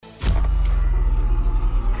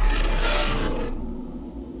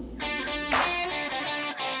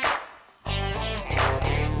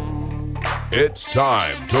It's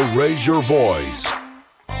time to raise your voice.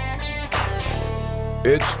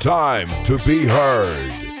 It's time to be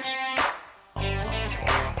heard.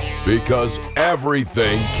 Because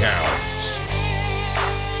everything counts.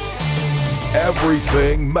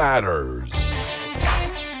 Everything matters.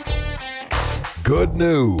 Good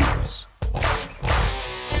news.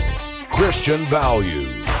 Christian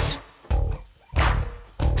values.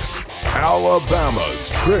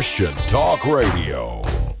 Alabama's Christian Talk Radio.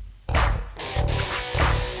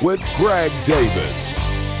 With Greg Davis.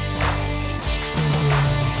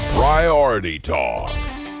 Priority Talk.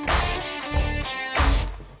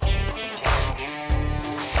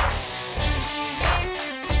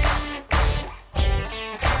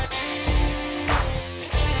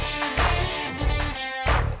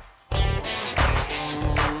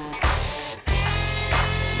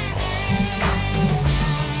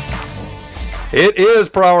 It is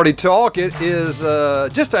Priority Talk. It is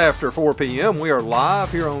just after 4 p.m. We are live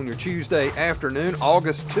here on your Tuesday afternoon,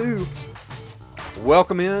 August 2.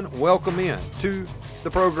 Welcome in to the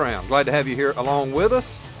program. Glad to have you here along with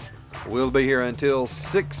us. We'll be here until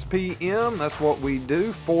 6 p.m. That's what we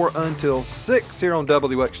do, 4 until 6 here on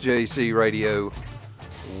WXJC Radio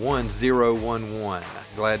 1011.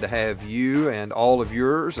 Glad to have you and all of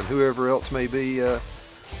yours and whoever else may be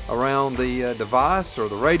around the device or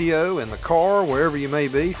the radio, in the car, wherever you may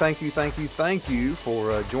be. Thank you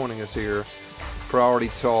for joining us here. Priority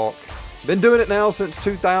Talk. Been doing it now since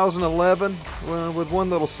 2011, with one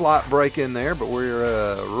little slight break in there, but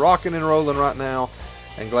we're rocking and rolling right now,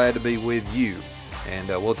 and glad to be with you. And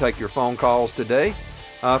we'll take your phone calls today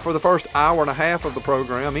for the first hour and a half of the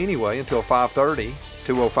program anyway, until 5:30,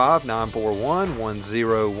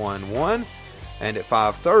 205-941-1011. And at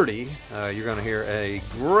 5:30, you're going to hear a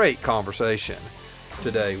great conversation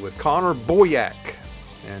today with Connor Boyack.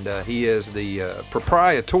 And he is the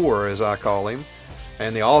proprietor, as I call him,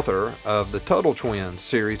 and the author of the Tuttle Twins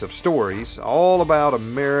series of stories, all about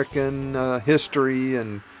American history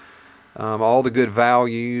and all the good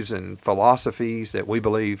values and philosophies that we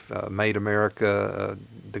believe made America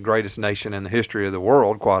the greatest nation in the history of the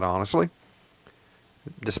world, quite honestly,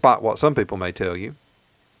 despite what some people may tell you.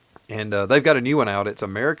 And they've got a new one out. It's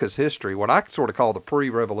America's History, what I sort of call the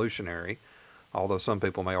pre-revolutionary, although some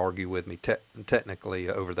people may argue with me technically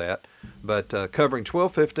over that. But covering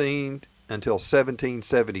 1215 until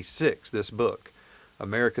 1776, this book,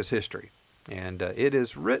 America's History. And it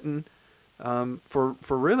is written for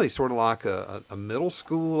really sort of like a middle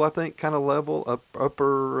school, I think, kind of level,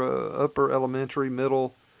 upper elementary,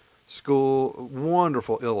 middle school.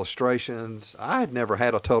 Wonderful illustrations. I had never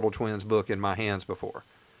had a Tuttle Twins book in my hands before.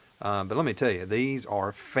 But let me tell you, these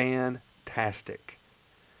are fantastic.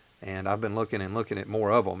 And I've been looking at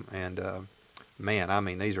more of them. And, man, I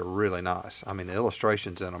mean, these are really nice. I mean, the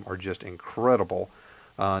illustrations in them are just incredible.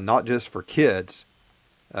 Not just for kids.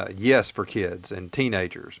 Yes, for kids and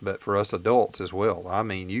teenagers, but for us adults as well. I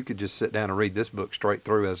mean, you could just sit down and read this book straight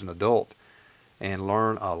through as an adult and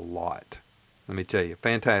learn a lot. Let me tell you,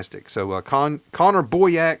 fantastic. So Connor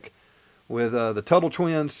Boyack with the Tuttle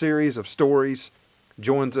Twins series of stories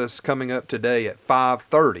joins us coming up today at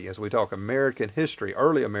 5:30 as we talk American history,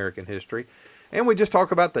 early American history, and we just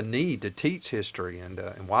talk about the need to teach history and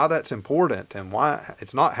why that's important and why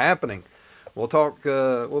it's not happening. We'll talk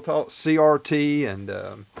CRT and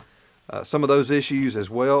some of those issues as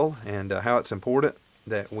well, and how it's important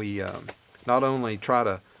that we not only try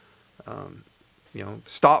to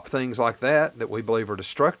stop things like that we believe are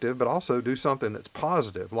destructive, but also do something that's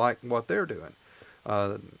positive, like what they're doing.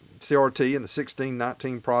 CRT and the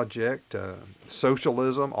 1619 Project,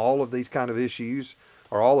 socialism, all of these kind of issues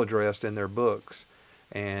are all addressed in their books.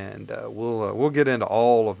 And we'll get into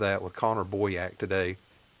all of that with Connor Boyack today.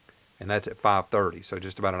 And that's at 5:30, so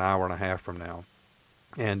just about an hour and a half from now.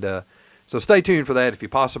 And so stay tuned for that if you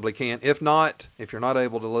possibly can. If not, if you're not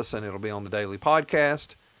able to listen, it'll be on the daily podcast,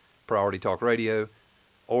 Priority Talk Radio,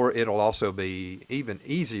 or it'll also be even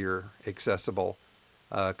easier accessible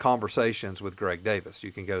Conversations with Greg Davis.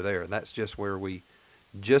 You can go there, and that's just where we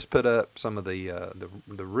just put up some of the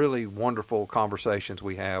really wonderful conversations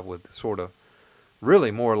we have with sort of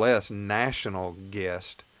really more or less national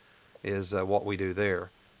guest is what we do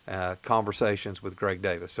there. Conversations with Greg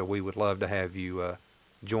Davis. So we would love to have you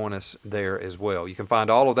join us there as well. You can find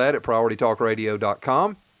all of that at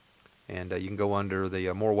PriorityTalkRadio.com, and you can go under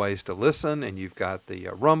the more ways to listen, and you've got the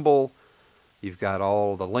Rumble. You've got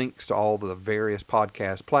all the links to all the various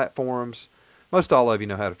podcast platforms. Most all of you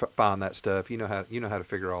know how to find that stuff. You know how to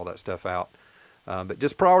figure all that stuff out. But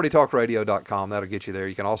just PriorityTalkRadio.com, that'll get you there.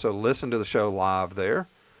 You can also listen to the show live there.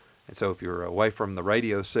 And so if you're away from the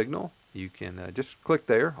radio signal, you can just click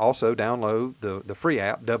there. Also, download the free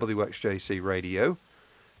app, WXJC Radio,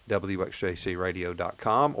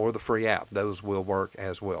 WXJCradio.com, or the free app. Those will work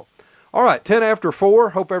as well. All right, 10 after 4.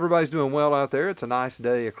 Hope everybody's doing well out there. It's a nice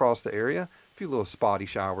day across the area. A few little spotty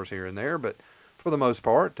showers here and there, but for the most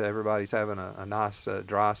part, everybody's having a nice,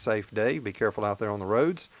 dry, safe day. Be careful out there on the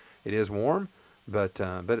roads. It is warm, but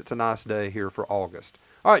it's a nice day here for August.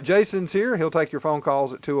 All right, Jason's here. He'll take your phone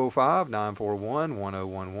calls at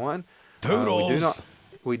 205-941-1011. Toodles.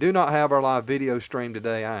 We do not have our live video stream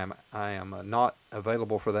today. I am not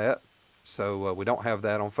available for that. So we don't have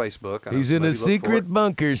that on Facebook. He's in a secret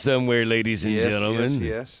bunker somewhere, ladies and gentlemen.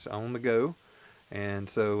 Yes, on the go. And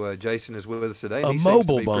so Jason is with us today. A he mobile seems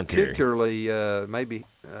to be bunker.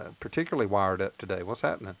 Particularly wired up today. What's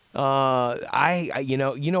happening? My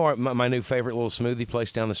new favorite little smoothie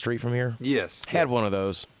place down the street from here? Yes. Had one of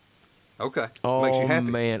those. Okay. Oh, Makes you happy.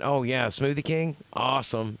 Man. Oh, yeah. Smoothie King.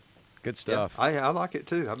 Awesome. Good stuff. Yeah, I like it,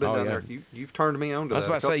 too. I've been down there. You've turned me on to that. I was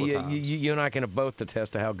about to say, times. you and I can both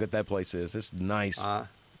attest to how good that place is. It's nice.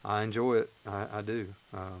 I enjoy it. I do.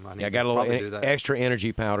 I got a little extra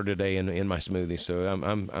energy powder today in my smoothie, so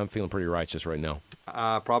I'm feeling pretty righteous right now.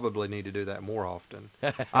 I probably need to do that more often.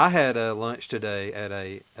 I had lunch today at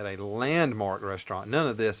a landmark restaurant. None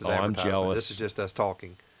of this is advertisement. I'm jealous. This is just us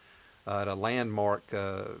talking. At a landmark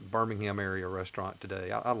Birmingham area restaurant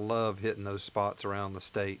today. I love hitting those spots around the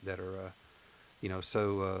state that are,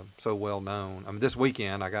 so well known. I mean, this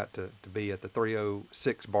weekend I got to be at the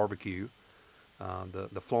 306 Barbecue,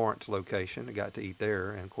 the Florence location. I got to eat there,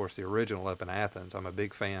 and of course the original up in Athens. I'm a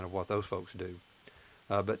big fan of what those folks do.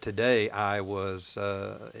 But today I was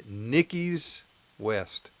at Nikki's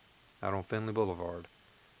West out on Findlay Boulevard,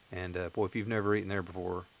 and boy, if you've never eaten there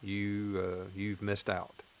before, you've missed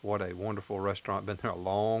out. What a wonderful restaurant. Been there a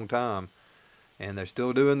long time, and they're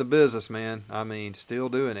still doing the business, man. I mean, still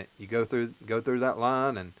doing it. You go through that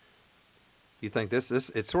line, and you think this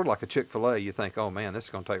it's sort of like a Chick-fil-A. You think, oh man, this is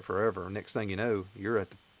going to take forever. Next thing you know, you're at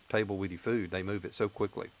the table with your food. They move it so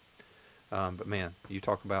quickly. But man, you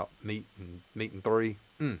talk about meat and three.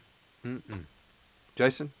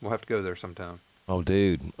 Jason, we'll have to go there sometime. Oh,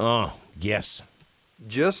 dude. Oh, yes.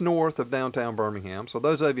 Just north of downtown Birmingham. So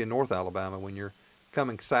those of you in North Alabama, when you're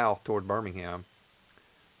coming south toward Birmingham,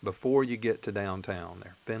 before you get to downtown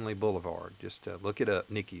there, Findlay Boulevard, just look it up,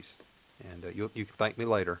 Nikki's, and you can thank me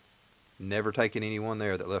later. Never taken anyone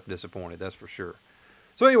there that left disappointed, that's for sure.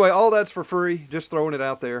 So anyway, all that's for free, just throwing it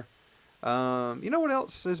out there. You know what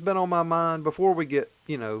else has been on my mind before we get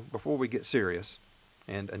serious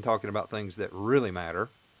and talking about things that really matter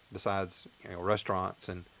besides restaurants,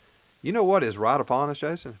 and you know what is right upon us,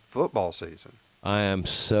 Jason? Football season. I am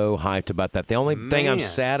so hyped about that. The only thing I'm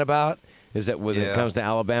sad about is that when it comes to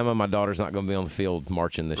Alabama, my daughter's not going to be on the field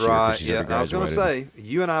marching this year because she's already graduated. I was going to say,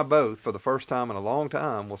 you and I both, for the first time in a long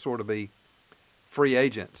time, will sort of be free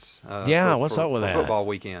agents. What's up with that? Football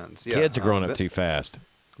weekends. Yeah, kids are growing up too fast.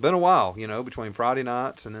 Been a while, between Friday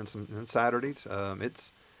nights and then some Saturdays.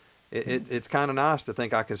 It's kind of nice to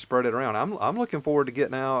think I can spread it around. I'm looking forward to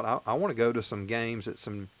getting out. I want to go to some games at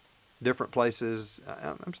some different places.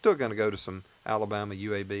 I'm still going to go to some Alabama,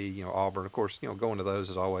 UAB, Auburn. Of course, going to those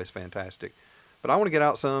is always fantastic. But I want to get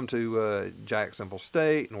out some to Jacksonville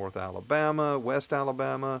State, North Alabama, West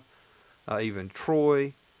Alabama, even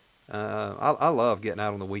Troy. I love getting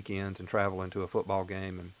out on the weekends and traveling to a football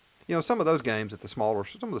game. And, some of those games at some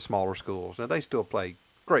of the smaller schools, now they still play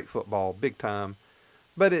great football, big time.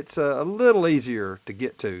 But it's a little easier to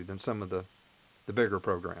get to than some of the bigger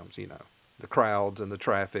programs, the crowds and the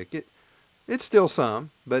traffic. It's still some,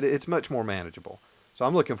 but it's much more manageable. So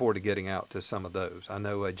I'm looking forward to getting out to some of those. I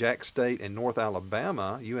know Jack State and North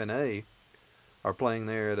Alabama, UNA, are playing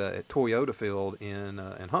there at Toyota Field in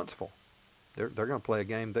Huntsville. They're going to play a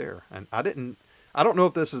game there. And I don't know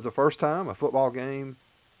if this is the first time a football game.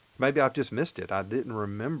 Maybe I've just missed it. I didn't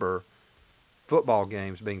remember football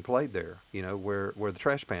games being played there, where the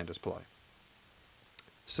Trash Pandas play.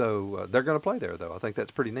 So they're going to play there, though. I think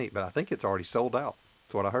that's pretty neat. But I think it's already sold out.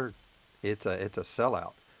 That's what I heard. It's a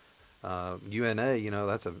sellout. UNA,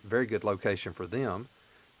 that's a very good location for them.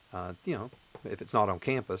 If it's not on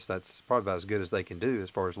campus, that's probably about as good as they can do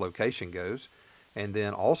as far as location goes. And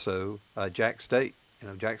then also Jack State.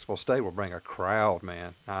 Jacksonville State will bring a crowd,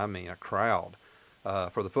 man. I mean, a crowd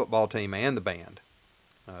for the football team and the band.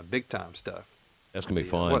 Big time stuff. That's going to be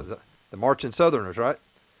fun. The Marching Southerners, right?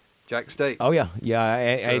 Jack State. Oh, yeah. Yeah,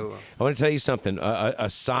 I want to tell you something.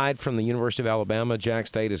 Aside from the University of Alabama, Jack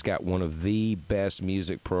State has got one of the best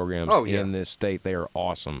music programs in this state. They are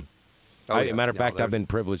awesome. Matter of fact, I've been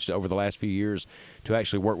privileged over the last few years to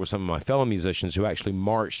actually work with some of my fellow musicians who actually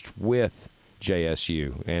marched with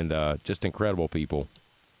JSU, and just incredible people.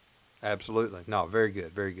 Absolutely. No, very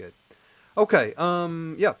good, very good. Okay,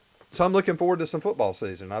 yeah. So I'm looking forward to some football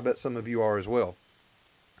season. I bet some of you are as well.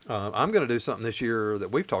 I'm going to do something this year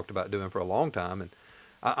that we've talked about doing for a long time, and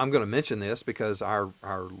I'm going to mention this because our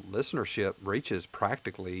listenership reaches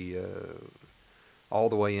practically all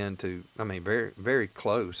the way into, very, very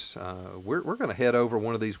close. We're going to head over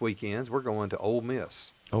one of these weekends. We're going to Ole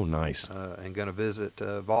Miss. Oh, nice. And going to visit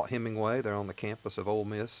Vaught Hemingway. They're on the campus of Ole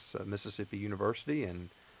Miss, Mississippi University, and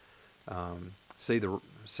see the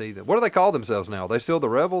what do they call themselves now? Are they still the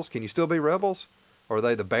Rebels? Can you still be Rebels? Or are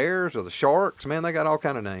they the Bears or the Sharks? Man, they got all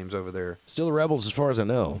kind of names over there. Still the Rebels, as far as I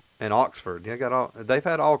know. And Oxford, they've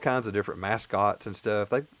had all kinds of different mascots and stuff.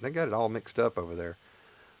 They got it all mixed up over there.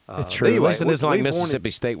 True. Anyway, at least it isn't like Mississippi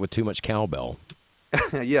State with too much cowbell.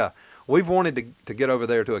 Yeah, we've wanted to get over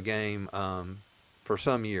there to a game for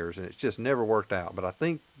some years, and it's just never worked out. But I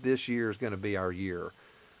think this year is going to be our year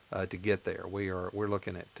to get there. We're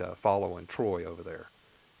looking at following Troy over there,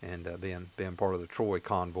 and being part of the Troy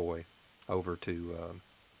convoy over to,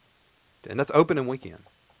 and that's opening weekend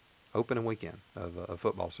of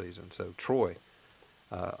football season. So Troy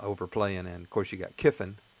over playing, and of course you got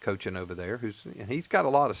Kiffin coaching over there, and he's got a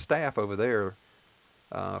lot of staff over there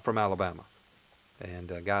from Alabama,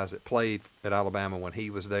 and guys that played at Alabama when he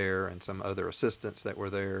was there, and some other assistants that were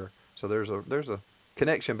there. So there's a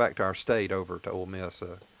connection back to our state over to Ole Miss.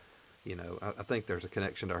 I think there's a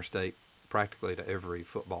connection to our state practically to every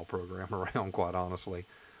football program around, quite honestly,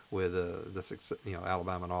 with the success,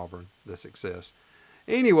 Alabama and Auburn, the success.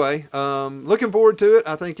 Anyway, looking forward to it.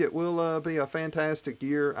 I think it will be a fantastic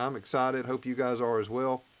year. I'm excited. Hope you guys are as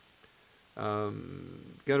well.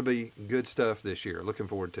 Going to be good stuff this year. Looking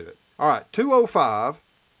forward to it. All right,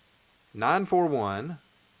 205-941.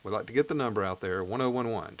 We'd like to get the number out there,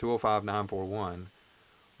 1011,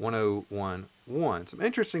 205-941-1011. Some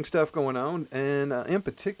interesting stuff going on, and in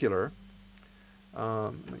particular, I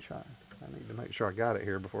need to make sure I got it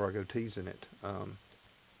here before I go teasing it. Hang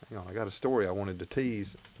on, I got a story I wanted to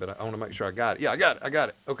tease, but I want to make sure I got it. Yeah, I got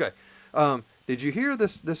it. Okay. Did you hear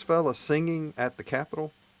this fella singing at the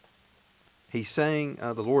Capitol? He sang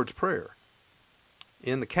the Lord's Prayer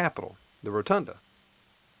in the Capitol, the Rotunda.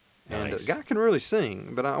 And Nice. The guy can really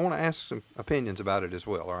sing, but I want to ask some opinions about it as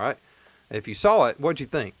well, all right? If you saw it, what'd you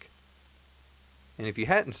think? And if you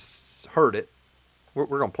hadn't heard it, we're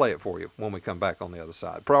going to play it for you when we come back on the other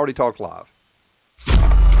side. Priority Talk Live.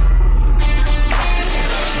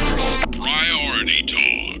 Priority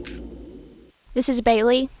Talk. This is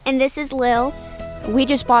Bailey. And this is Lil. We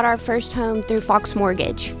just bought our first home through Fox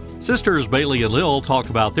Mortgage. Sisters Bailey and Lil talk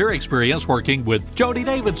about their experience working with Jody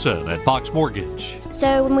Davidson at Fox Mortgage.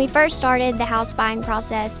 So when we first started the house buying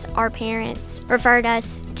process, our parents referred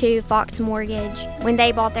us to Fox Mortgage. When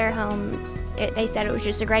they bought their home, they said it was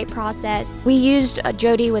just a great process. We used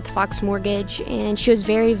Jody with Fox Mortgage, and she was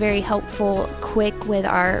very, very helpful, quick with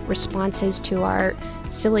our responses to our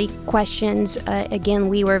silly questions. Again,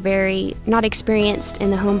 we were very not experienced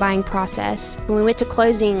in the home buying process. When we went to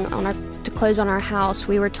close on our house,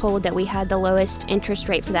 we were told that we had the lowest interest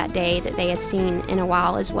rate for that day that they had seen in a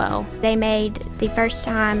while as well. They made the first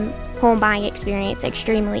time home buying experience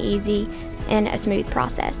extremely easy and a smooth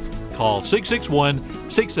process. Call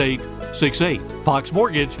 661-6868. Fox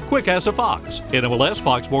Mortgage, quick as a fox. NMLS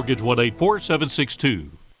Fox Mortgage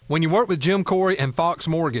 184762. When you work with Jim Corey and Fox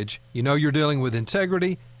Mortgage, you know you're dealing with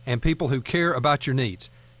integrity and people who care about your needs.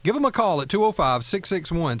 Give them a call at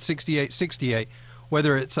 205-661-6868.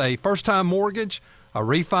 Whether it's a first-time mortgage, a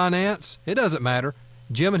refinance, it doesn't matter.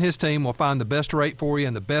 Jim and his team will find the best rate for you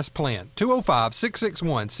and the best plan.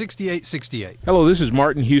 205-661-6868. Hello, this is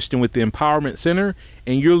Martin Houston with the Empowerment Center,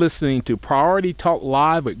 and you're listening to Priority Talk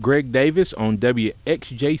Live with Greg Davis on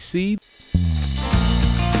WXJC.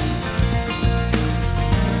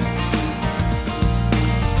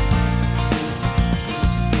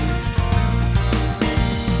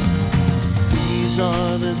 These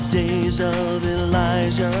are the days of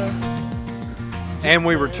Elijah. And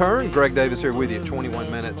we return. Greg Davis here with you at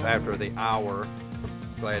 21 minutes after the hour.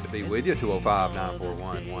 Glad to be with you.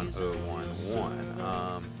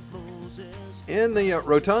 205-941-1011. In the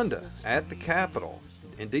Rotunda at the Capitol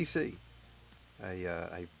in D.C.,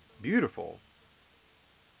 a beautiful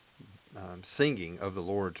singing of the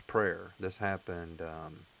Lord's Prayer. This happened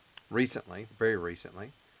recently, very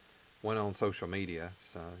recently. Went on social media,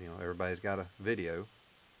 so everybody's got a video.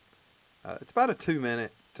 It's about a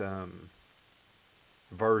 2-minute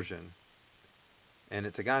version, and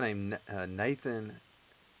it's a guy named Nathan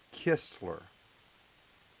Kistler,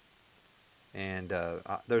 And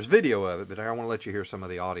there's video of it, but I want to let you hear some of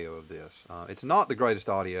the audio of this. It's not the greatest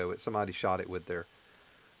audio. It's somebody shot it with their,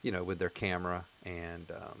 with their camera,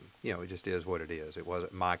 and it just is what it is. It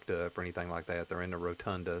wasn't mic'd up or anything like that. They're in the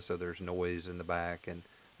rotunda, so there's noise in the back, and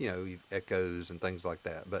echoes and things like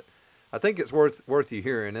that. But I think it's worth you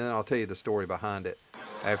hearing, and then I'll tell you the story behind it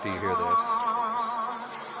after you hear this.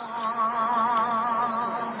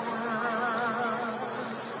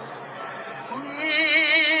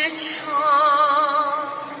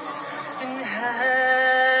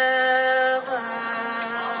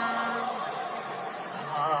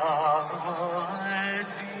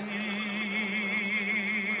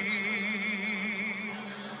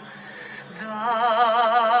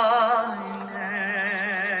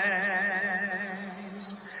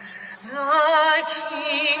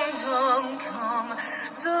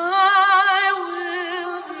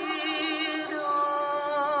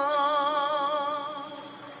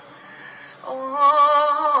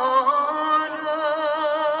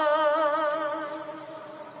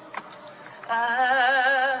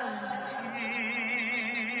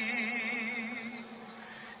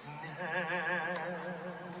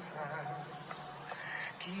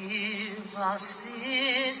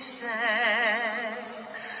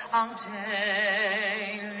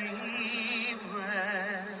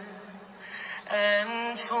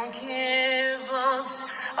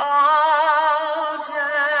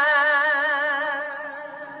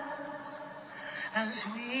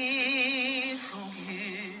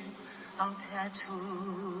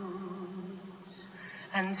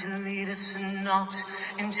 And to lead us not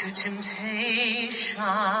into temptation,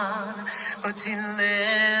 but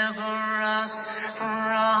deliver us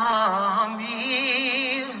from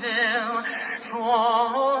evil.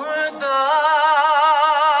 For thine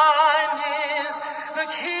is the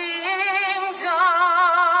kingdom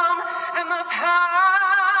and the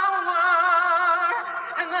power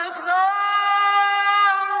and the glory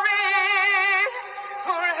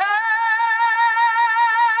forever.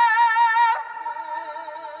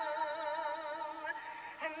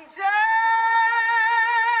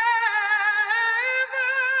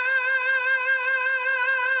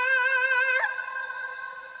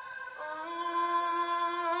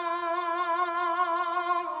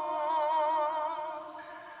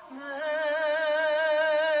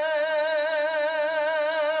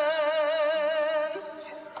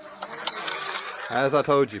 As I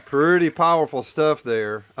told you, pretty powerful stuff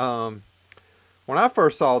there. When I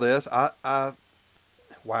first saw this,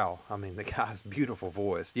 wow, I mean, the guy's beautiful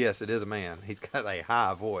voice. Yes, it is a man. He's got a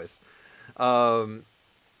high voice. Full-grown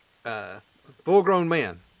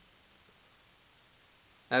man.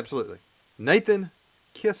 Absolutely. Nathan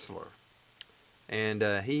Kistler. And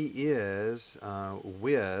he is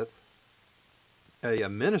with a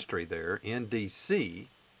ministry there in D.C.,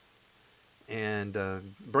 and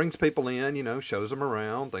brings people in, shows them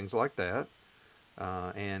around, things like that.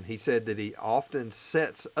 And he said that he often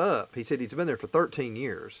sets up, he said he's been there for 13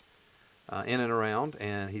 years in and around,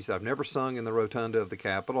 and he said, I've never sung in the rotunda of the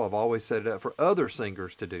Capitol. I've always set it up for other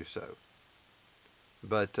singers to do so.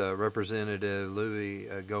 But Representative Louis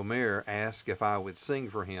Gohmert asked if I would sing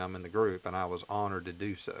for him in the group, and I was honored to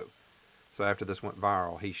do so. So after this went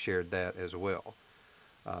viral, he shared that as well.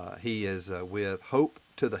 He is with Hope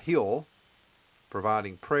to the Hill,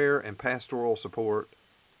 providing prayer and pastoral support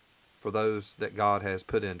for those that God has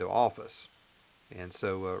put into office. And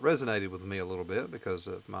so resonated with me a little bit because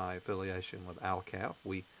of my affiliation with ALCAP.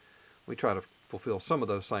 We try to fulfill some of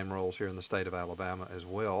those same roles here in the state of Alabama as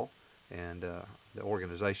well. And the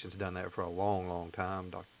organization's done that for a long, long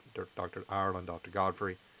time, Dr. Ireland, Dr.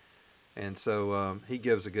 Godfrey. And so he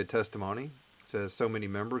gives a good testimony. Says so many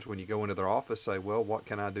members, when you go into their office, say, well, what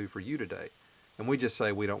can I do for you today? And we just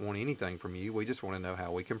say we don't want anything from you. We just want to know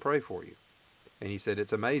how we can pray for you. And he said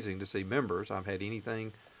it's amazing to see members. I've had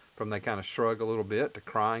anything from they kind of shrug a little bit to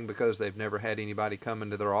crying because they've never had anybody come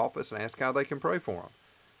into their office and ask how they can pray for them.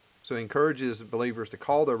 So he encourages believers to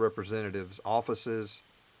call their representatives' offices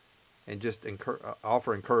and just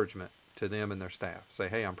offer encouragement to them and their staff. Say,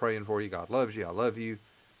 hey, I'm praying for you. God loves you. I love you.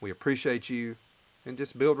 We appreciate you. And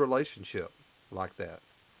just build relationship like that.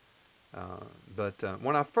 But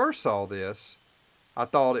when I first saw this, I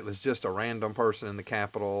thought it was just a random person in the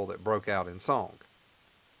Capitol that broke out in song.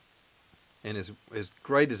 And as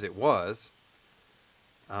great as it was,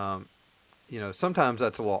 sometimes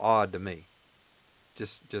that's a little odd to me.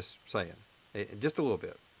 Just saying, just a little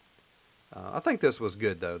bit. I think this was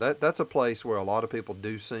good though. That's a place where a lot of people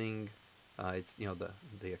do sing. It's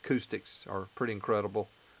the acoustics are pretty incredible.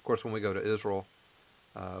 Of course, when we go to Israel,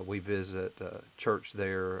 we visit church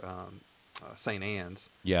there. St. Anne's.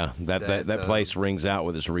 Yeah, that place rings out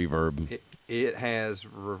with its reverb. It has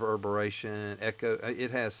reverberation, echo.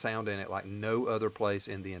 It has sound in it like no other place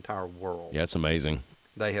in the entire world. Yeah, it's amazing.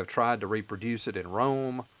 They have tried to reproduce it in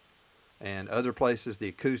Rome and other places, the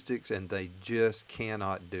acoustics, and they just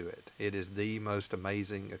cannot do it. It is the most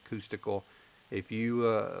amazing acoustical. If you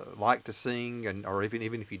like to sing, or even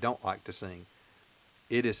if you don't like to sing,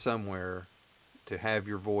 it is somewhere to have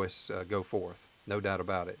your voice go forth. No doubt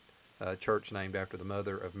about it. A church named after the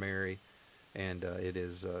mother of Mary, and it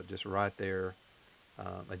is just right there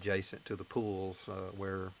adjacent to the pools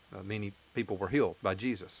where many people were healed by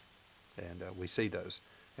Jesus. And we see those.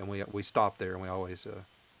 And we stop there, and we always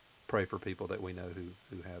pray for people that we know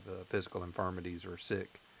who have physical infirmities or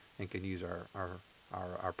sick and can use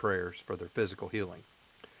our prayers for their physical healing.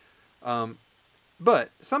 But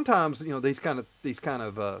sometimes, these kind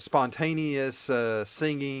of spontaneous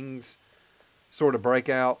singings sort of break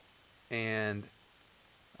out, and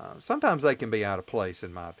sometimes they can be out of place,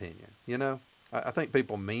 in my opinion. I think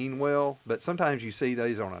people mean well, but sometimes you see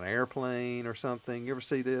these on an airplane or something. You ever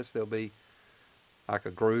see this? There'll be like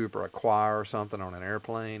a group or a choir or something on an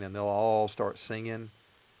airplane, and they'll all start singing,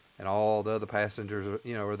 and all the other passengers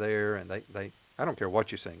are there, and they I don't care what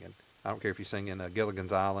you're singing. I don't care if you're singing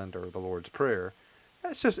Gilligan's Island or the Lord's Prayer.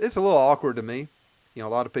 It's a little awkward to me. A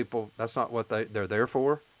lot of people, that's not what they're there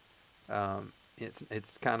for.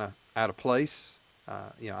 It's kind of out of place. I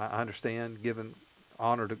understand giving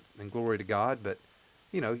honor and glory to God, but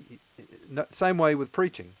same way with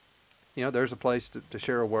preaching. There's a place to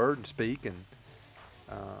share a word and speak, and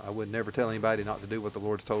I would never tell anybody not to do what the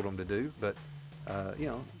Lord's told them to do, but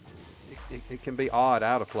it can be odd,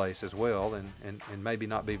 out of place as well, and maybe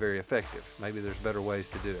not be very effective. Maybe there's better ways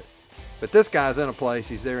to do it. But this guy's in a place,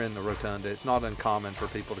 he's there in the rotunda. It's not uncommon for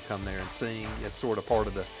people to come there and sing. It's sort of part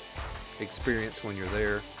of the experience when you're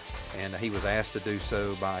there. And he was asked to do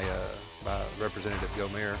so by Representative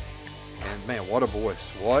Gomer. And man, what a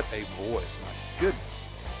voice. What a voice. My goodness.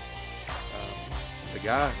 The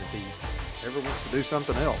guy, if he ever wants to do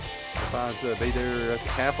something else besides be there at the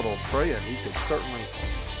Capitol praying, he could certainly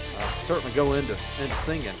go into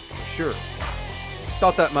singing for sure.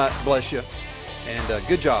 Thought that might bless you. And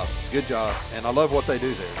good job. And I love what they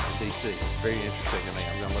do there in D.C. It's very interesting to me.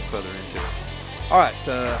 I'm going to look further into it. All right,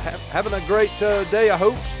 having a great day, I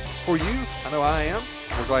hope, for you. I know I am.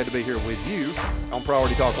 We're glad to be here with you on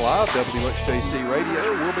Priority Talk Live, WXJC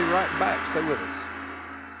Radio. We'll be right back. Stay with us.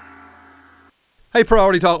 Hey,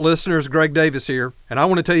 Priority Talk listeners, Greg Davis here, and I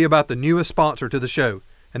want to tell you about the newest sponsor to the show,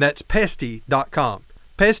 and that's Pesty.com.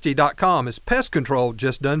 Pesty.com is pest control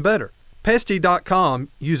just done better. Pesty.com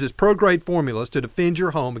uses pro-grade formulas to defend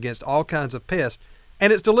your home against all kinds of pests,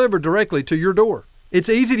 and it's delivered directly to your door. It's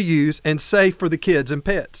easy to use and safe for the kids and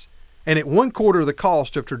pets. And at 1/4 of the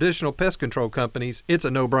cost of traditional pest control companies, it's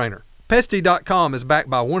a no-brainer. Pesty.com is backed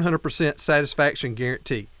by 100% satisfaction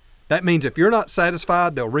guarantee. That means if you're not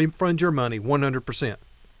satisfied, they'll refund your money 100%.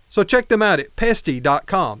 So check them out at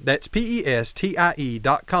Pesty.com. That's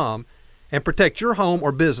PESTIE.com, and protect your home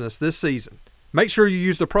or business this season. Make sure you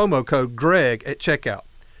use the promo code GREG at checkout.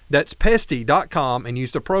 That's Pesty.com, and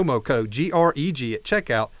use the promo code GREG at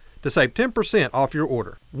checkout to save 10% off your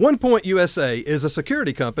order. One Point USA is a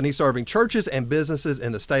security company serving churches and businesses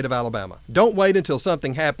in the state of Alabama. Don't wait until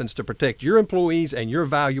something happens to protect your employees and your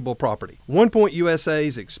valuable property. One Point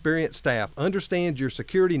USA's experienced staff understands your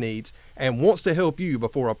security needs and wants to help you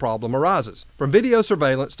before a problem arises. From video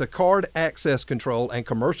surveillance to card access control and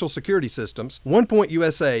commercial security systems, One Point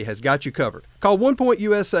USA has got you covered. Call One Point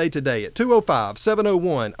USA today at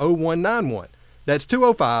 205-701-0191. That's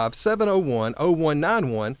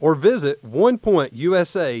 205-701-0191, or visit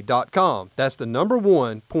onepointusa.com. That's the number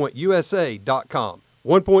 1pointusa.com.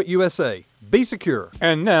 One Point USA. Be secure.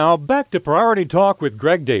 And now, back to Priority Talk with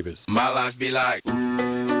Greg Davis. My life be like, ooh,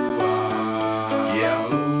 yeah.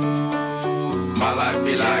 My life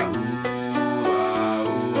be like,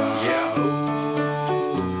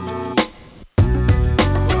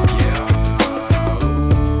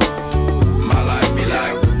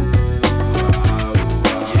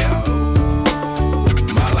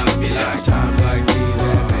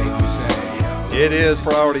 It is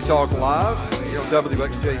Priority Talk Live here on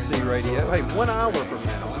WXJC Radio. Hey, 1 hour from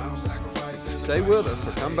now, stay with us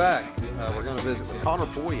or come back. We're going to visit with Connor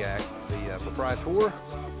Boyack, the proprietor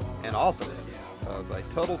and author of a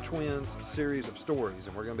Tuttle Twins series of stories.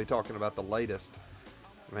 And we're going to be talking about the latest.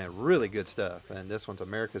 Man, really good stuff. And this one's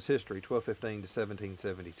America's History, 1215 to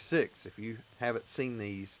 1776. If you haven't seen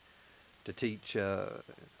these, to teach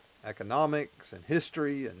economics and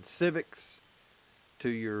history and civics to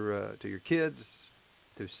your kids,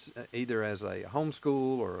 to either as a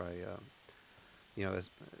homeschool or as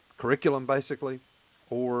curriculum basically,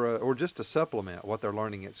 or just to supplement what they're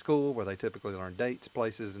learning at school, where they typically learn dates,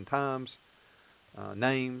 places, and times,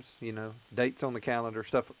 names, dates on the calendar,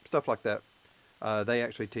 stuff like that. They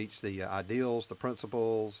actually teach the ideals, the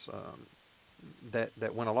principles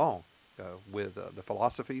that went along with the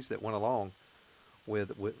philosophies that went along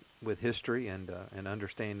with history and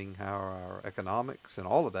understanding how our economics and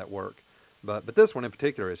all of that work. But this one in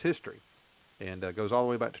particular is history, and goes all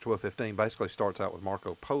the way back to 1215. Basically starts out with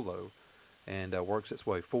Marco Polo, and works its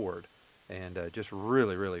way forward, and just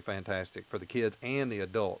really, really fantastic for the kids and the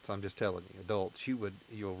adults. I'm just telling you, adults,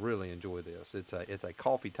 you'll really enjoy this. It's a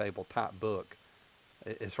coffee table type book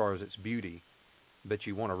as far as its beauty, but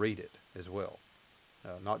you want to read it as well.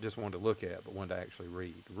 Not just one to look at, but one to actually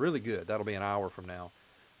read. Really good. That'll be an hour from now.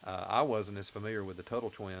 I wasn't as familiar with the Tuttle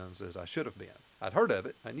Twins as I should have been. I'd heard of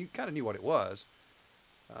it. I kind of knew what it was,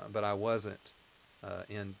 but I wasn't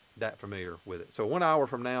in that familiar with it. So 1 hour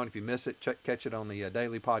from now, and if you miss it, catch it on the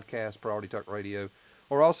daily podcast, Priority Talk Radio,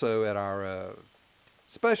 or also at our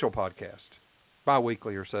special podcast,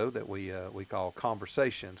 bi-weekly or so, that we call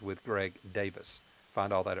Conversations with Greg Davis.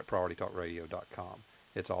 Find all that at PriorityTalkRadio.com.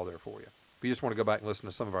 It's all there for you. If you just want to go back and listen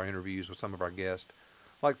to some of our interviews with some of our guests,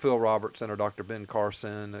 like Phil Robertson or Dr. Ben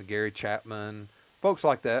Carson, Gary Chapman, folks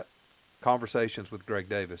like that, Conversations with Greg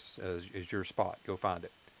Davis is your spot. Go find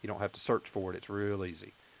it. You don't have to search for it. It's real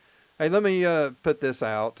easy. Hey, let me put this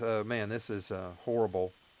out. Man, this is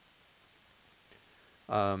horrible.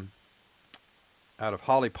 Out of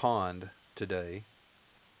Holly Pond today,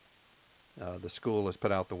 the school has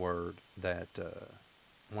put out the word that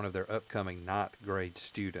one of their upcoming 9th grade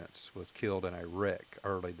students was killed in a wreck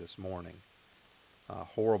early this morning.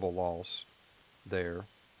 Horrible loss there.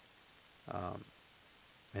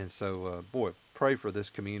 And so, boy, pray for this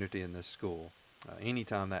community and this school.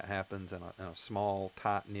 Anytime that happens in a small,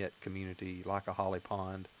 tight-knit community like a Holly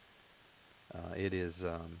Pond, it is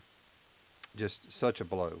just such a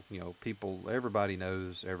blow. Everybody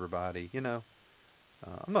knows everybody. I'm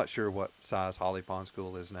not sure what size Holly Pond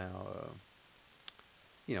School is now.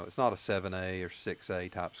 It's not a 7A or 6A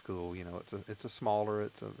type school. It's a smaller.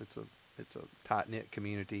 It's a tight-knit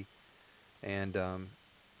community, and even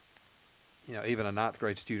a 9th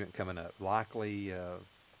grade student coming up, likely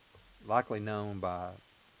known by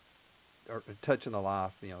or touching the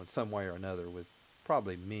life, in some way or another, with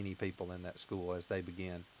probably many people in that school as they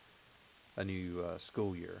begin a new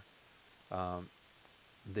school year.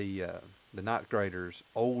 The 9th grader's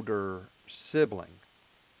older sibling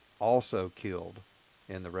also killed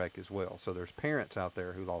in the wreck as well. So there's parents out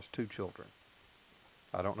there who lost 2 children.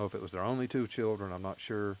 I don't know if it was their only 2 children. I'm not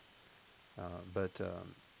sure, but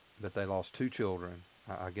they lost 2 children.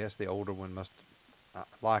 I guess the older one must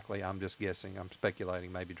likely. I'm just guessing. I'm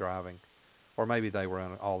speculating. Maybe driving, or maybe they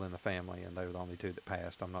were all in the family and they were the only 2 that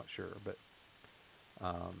passed. I'm not sure, but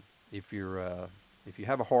if you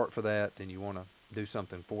have a heart for that and you want to do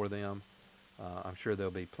something for them, I'm sure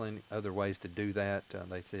there'll be plenty other ways to do that.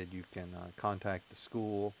 They said you can contact the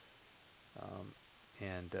school,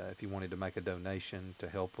 and if you wanted to make a donation to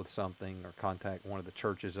help with something, or contact one of the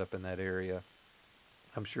churches up in that area,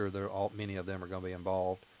 I'm sure many of them are going to be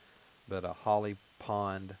involved. But a Holly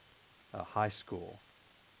Pond High School,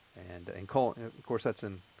 and of course that's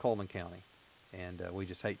in Coleman County, and we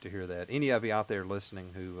just hate to hear that. Any of you out there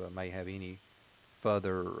listening who may have any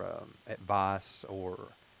further advice or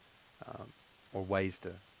ways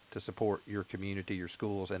to support your community, your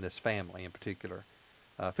schools, and this family in particular,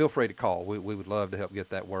 feel free to call. We would love to help get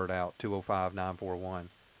that word out.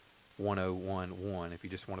 205-941-1011. If you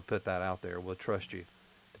just want to put that out there, we'll trust you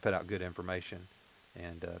to put out good information.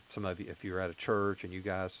 And some of you, if you're at a church and you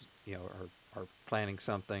guys are planning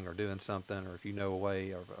something or doing something, or if you know a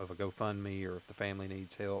way of a GoFundMe, or if the family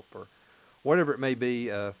needs help, or whatever it may be,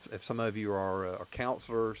 if some of you are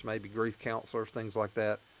counselors, maybe grief counselors, things like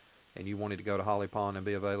that, and you wanted to go to Holly Pond and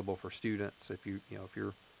be available for students, if you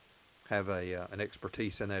have an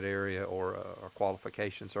expertise in that area, or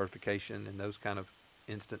qualification, certification in those kind of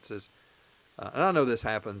instances. And I know this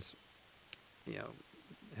happens, it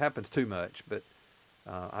happens too much, but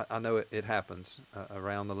I know it happens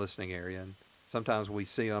around the listening area, and sometimes we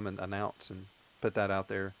see them and announce and put that out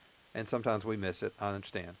there, and sometimes we miss it. I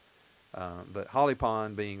understand. But Holly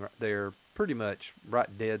Pond being there pretty much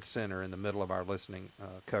right dead center in the middle of our listening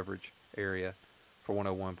coverage area for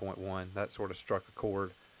 101.1, that sort of struck a chord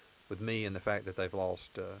with me, and the fact that they've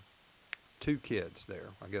lost 2 kids there.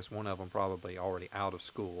 I guess one of them probably already out of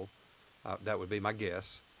school. That would be my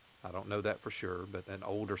guess. I don't know that for sure, but an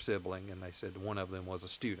older sibling, and they said one of them was a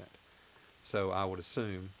student. So I would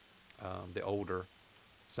assume the older,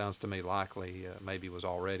 sounds to me likely, maybe was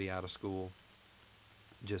already out of school,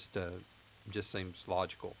 just Just seems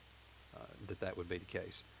logical that would be the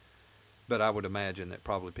case. But I would imagine that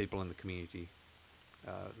probably people in the community,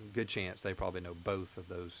 good chance they probably know both of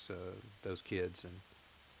those kids, and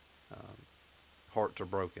hearts are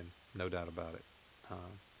broken, no doubt about it.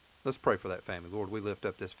 Let's pray for that family. Lord, we lift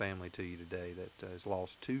up this family to you today that has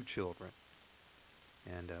lost 2 children.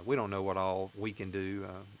 And we don't know what all we can do.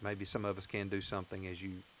 Maybe some of us can do something as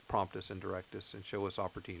you prompt us and direct us and show us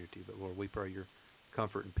opportunity. But Lord, we pray your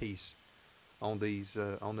comfort and peace on this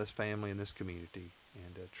family and this community,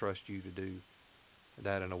 and trust you to do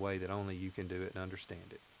that in a way that only you can do it and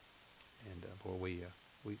understand it. And Lord, we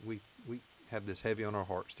have this heavy on our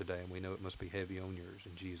hearts today, and we know it must be heavy on yours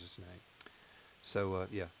in Jesus' name. So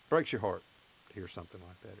breaks your heart to hear something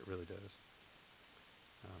like that. It really does.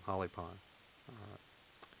 Holly Pond. All right.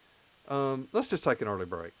 Let's just take an early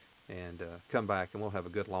break and come back, and we'll have a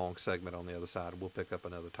good long segment on the other side. We'll pick up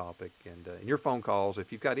another topic. And your phone calls,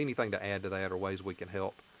 if you've got anything to add to that or ways we can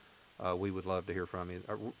help, we would love to hear from you.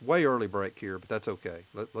 Way early break here, but that's okay.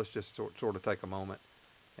 Let's just sort of take a moment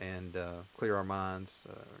and clear our minds,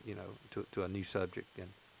 to a new subject and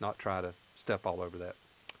not try to step all over that.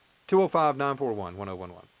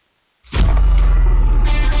 205-941-1011.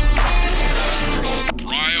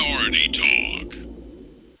 Priority Talk.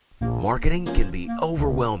 Marketing can be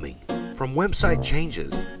overwhelming. From website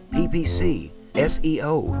changes, PPC,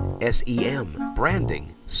 SEO, SEM,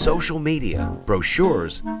 branding, social media,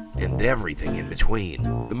 brochures, and everything in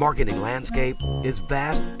between. The marketing landscape is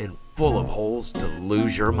vast and full of holes to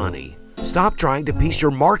lose your money. Stop trying to piece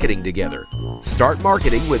your marketing together. Start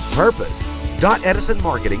marketing with purpose. Edison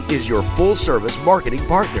Marketing is your full-service marketing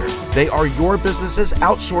partner. They are your business's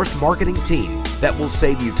outsourced marketing team that will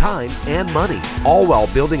save you time and money, all while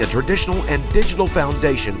building a traditional and digital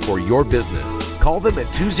foundation for your business. Call them at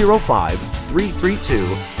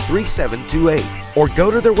 205-332-3728 or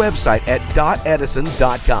go to their website at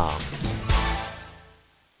 .edison.com.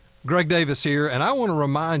 Greg Davis here, and I want to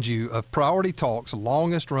remind you of Priority Talk's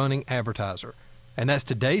longest-running advertiser, and that's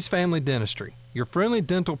Today's Family Dentistry, your friendly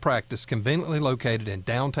dental practice conveniently located in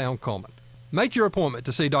downtown Coleman. Make your appointment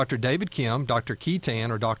to see Dr. David Kim, Dr. Key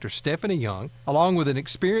Tan, or Dr. Stephanie Young, along with an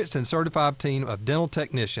experienced and certified team of dental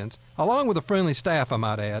technicians, along with a friendly staff, I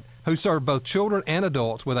might add, who serve both children and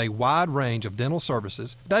adults with a wide range of dental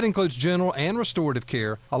services. That includes general and restorative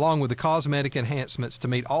care, along with the cosmetic enhancements to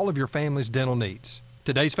meet all of your family's dental needs.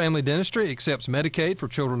 Today's Family Dentistry accepts Medicaid for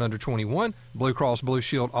children under 21, Blue Cross Blue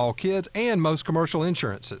Shield All Kids, and most commercial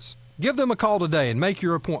insurances. Give them a call today and make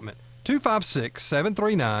your appointment.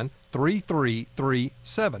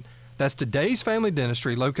 256-739-3337. That's Today's Family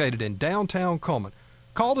Dentistry located in downtown Coleman.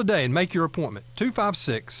 Call today and make your appointment.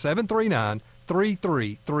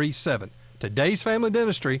 256-739-3337. Today's Family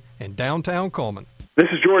Dentistry in downtown Coleman. This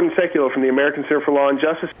is Jordan Secular from the American Center for Law and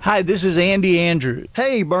Justice. Hi, this is Andy Andrews.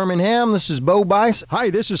 Hey, Birmingham, this is Bo Bice. Hi,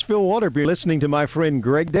 this is Phil Waterby, listening to my friend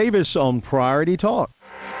Greg Davis on Priority Talk.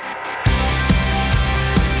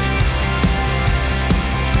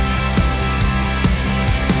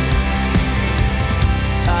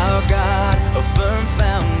 Our God, a firm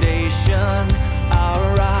foundation,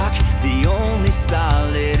 our rock, the only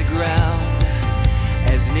solid ground.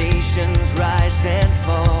 As nations rise and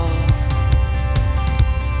fall,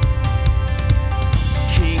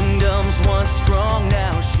 once strong,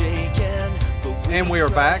 now shaken. And we are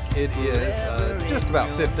back. It is just about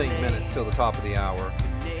 15 minutes till the top of the hour.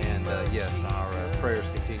 And yes, our prayers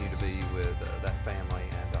continue to be with that family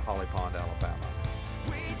and Holly Pond, Alabama.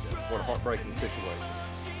 And, what a heartbreaking situation.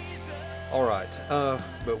 All right,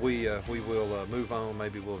 but we will move on.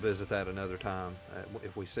 Maybe we'll visit that another time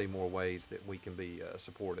if we see more ways that we can be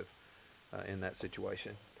supportive in that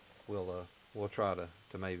situation. We'll try to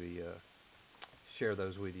maybe share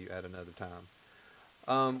those with you at another time.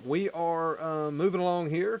 We are moving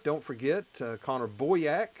along here. Don't forget Connor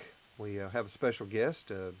Boyack. We have a special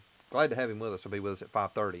guest. Glad to have him with us. He'll be with us at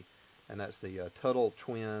 5:30, and that's the Tuttle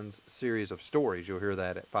Twins series of stories. You'll hear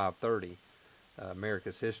that at 5:30.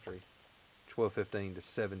 America's History, 1215 to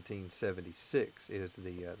 1776 is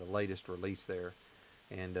the latest release there,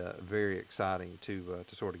 and very exciting to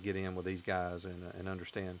sort of get in with these guys and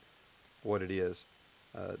understand what it is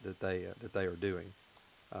that they are doing.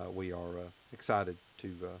 We are excited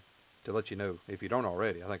to let you know, if you don't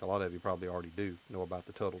already. I think a lot of you probably already do know about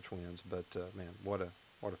the Tuttle Twins, but man, what a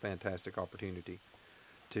fantastic opportunity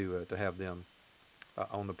to have them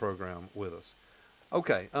on the program with us.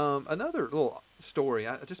 Okay, another little story.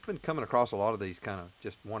 I've just been coming across a lot of these kind of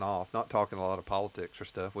just one-off, not talking a lot of politics or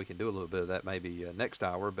stuff. We can do a little bit of that maybe next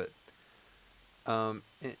hour, but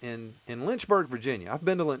in Lynchburg, Virginia, I've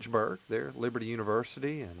been to Lynchburg, there, Liberty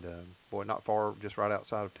University, and boy, not far, just right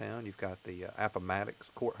outside of town, you've got the Appomattox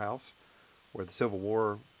Courthouse, where the Civil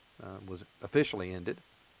War was officially ended.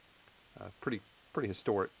 Pretty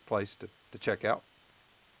historic place to check out.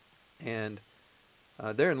 And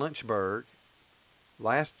there in Lynchburg,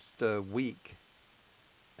 last week,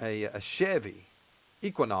 a Chevy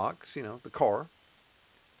Equinox, the car,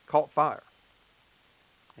 caught fire.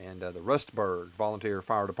 And the Rustburg Volunteer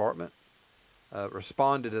Fire Department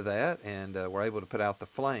responded to that and were able to put out the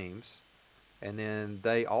flames. And then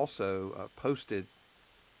they also posted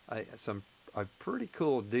a pretty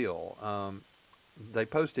cool deal. They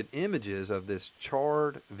posted images of this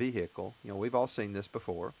charred vehicle. We've all seen this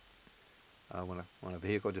before. When a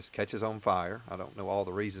vehicle just catches on fire. I don't know all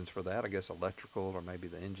the reasons for that. I guess electrical, or maybe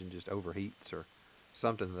the engine just overheats or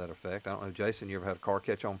something to that effect. I don't know, Jason, you ever had a car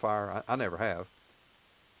catch on fire? I never have.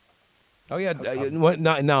 Oh, yeah.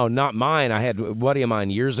 Not mine. I had a buddy of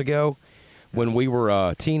mine years ago when we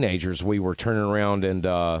were teenagers. We were turning around and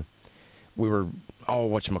we were,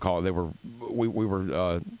 whatchamacallit, we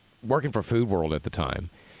were working for Food World at the time.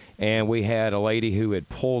 And we had a lady who had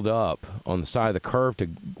pulled up on the side of the curve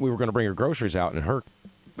we were going to bring her groceries out, and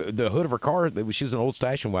the hood of her car, she was an old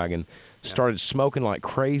station wagon, started smoking like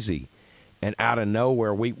crazy. And out of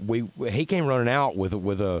nowhere, he came running out with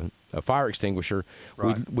a fire extinguisher.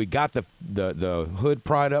 Right. We got the hood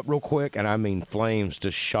pried up real quick, and I mean, flames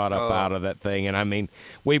just shot up out of that thing. And I mean,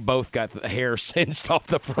 we both got the hair singed off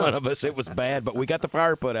the front of us. It was bad, but we got the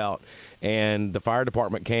fire put out. And the fire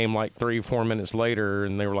department came like 3 or 4 minutes later,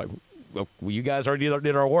 and they were like, well, you guys already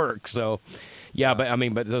did our work. So, yeah,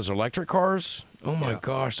 but those electric cars, oh my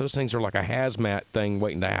gosh, those things are like a hazmat thing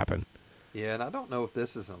waiting to happen. Yeah, and I don't know if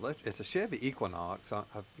this is it's a Chevy Equinox.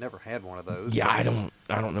 I've never had one of those. Yeah, I don't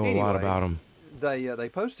know a lot about them. They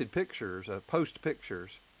posted pictures,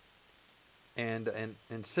 and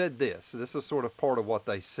said this. This is sort of part of what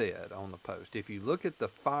they said on the post. If you look at the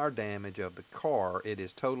fire damage of the car, it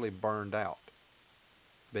is totally burned out.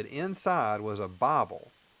 But inside was a Bible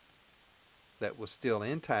that was still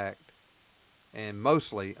intact and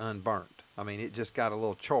mostly unburnt. I mean, it just got a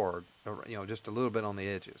little charred, just a little bit on the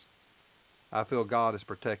edges. I feel God is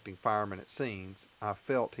protecting firemen at scenes. I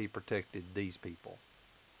felt he protected these people.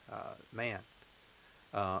 And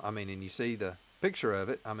you see the picture of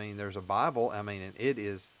it. I mean, there's a Bible. I mean, and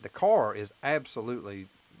the car is absolutely,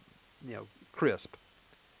 crisp.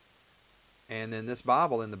 And then this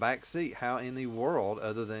Bible in the back seat, how in the world,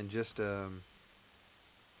 other than just an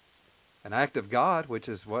act of God, which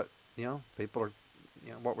is what, people are,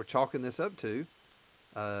 what we're chalking this up to,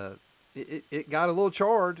 it got a little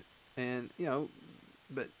charred. And,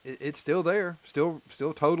 but it's still there, still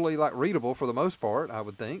totally like readable for the most part, I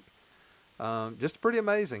would think. Just pretty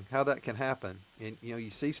amazing how that can happen. And, you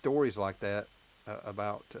see stories like that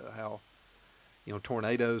about how,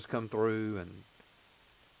 tornadoes come through and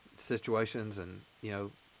situations, and,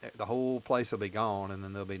 the whole place will be gone, and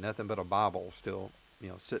then there'll be nothing but a Bible still,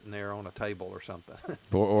 sitting there on a table or something.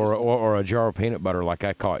 or a jar of peanut butter like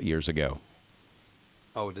I caught years ago.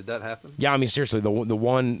 Oh, did that happen? Yeah, I mean, seriously, the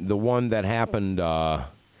one that happened, that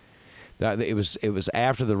it was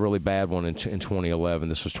after the really bad one in 2011.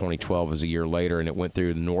 This was 2012, it was a year later, and it went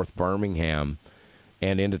through North Birmingham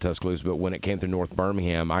and into Tuscaloosa. But when it came through North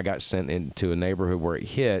Birmingham, I got sent into a neighborhood where it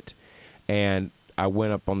hit, and I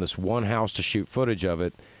went up on this one house to shoot footage of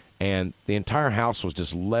it, and the entire house was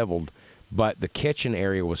just leveled, but the kitchen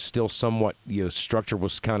area was still somewhat, structure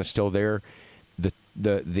was kind of still there.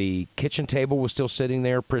 The kitchen table was still sitting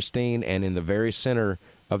there pristine, and in the very center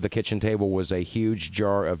of the kitchen table was a huge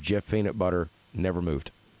jar of Jif peanut butter, never moved.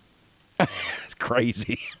 It's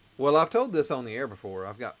crazy. Well, I've told this on the air before.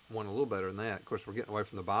 I've got one a little better than that. Of course, we're getting away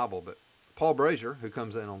from the Bible, but Paul Brazier, who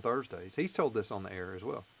comes in on Thursdays, he's told this on the air as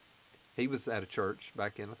well. He was at a church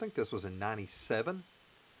back in, I think this was in 97.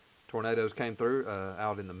 Tornadoes came through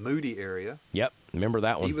out in the Moody area. Yep, remember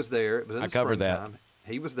that one. He was there. It was in the covered springtime. That.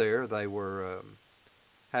 He was there. They were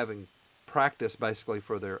having practice basically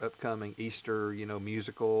for their upcoming Easter,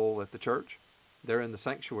 musical at the church. They're in the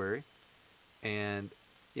sanctuary, and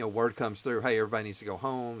word comes through, hey, everybody needs to go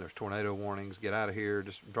home. There's tornado warnings. Get out of here.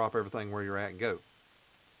 Just drop everything where you're at and go.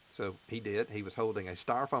 So he did. He was holding a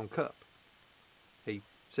styrofoam cup. He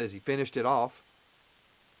says he finished it off,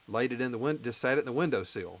 laid it in the window, just sat it in the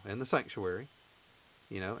windowsill in the sanctuary,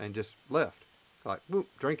 and just left. Like, whoop,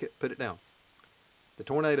 drink it, put it down. The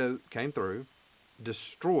tornado came through,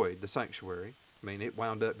 destroyed the sanctuary. I mean, it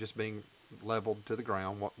wound up just being leveled to the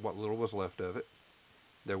ground, what little was left of it.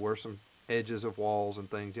 There were some edges of walls and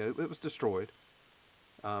things. It was destroyed.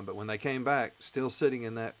 But when they came back, still sitting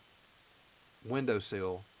in that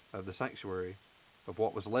windowsill of the sanctuary, of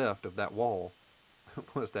what was left of that wall,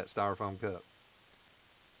 was that styrofoam cup.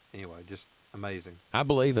 Anyway, just amazing. I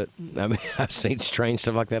believe it. I mean, I've seen strange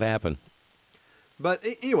stuff like that happen. But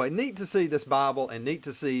anyway, neat to see this Bible, and neat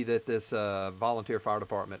to see that this volunteer fire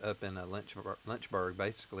department up in Lynchburg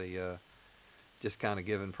basically just kind of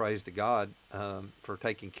giving praise to God for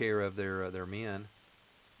taking care of their men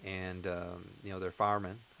and their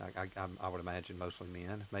firemen. I would imagine mostly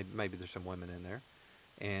men. Maybe there's some women in there,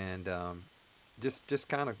 and just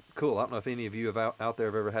kind of cool. I don't know if any of you out there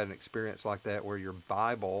have ever had an experience like that where your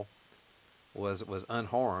Bible was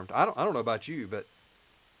unharmed. I don't know about you, but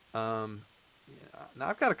now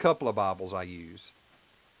I've got a couple of Bibles I use,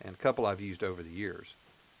 and a couple I've used over the years.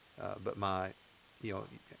 But my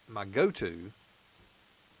go-to,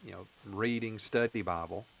 reading study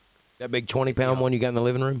Bible. That big 20-pound one you got in the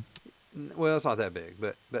living room? Well, it's not that big,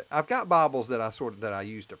 but I've got Bibles that I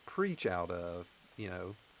use to preach out of.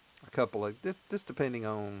 A couple of, just depending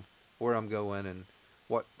on where I'm going and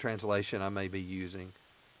what translation I may be using.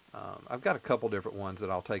 I've got a couple different ones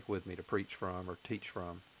that I'll take with me to preach from or teach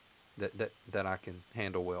from that I can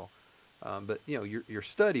handle well. But your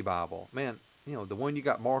study Bible, man, the one you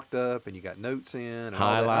got marked up and you got notes in and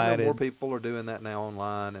all that. I know more people are doing that now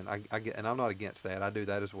online, and and I'm not against that. I do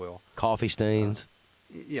that as well. Coffee stains.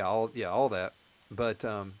 All that. But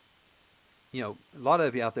a lot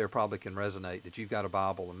of you out there probably can resonate that you've got a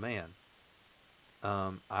Bible, and man,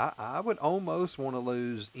 I would almost want to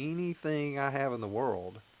lose anything I have in the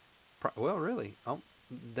world,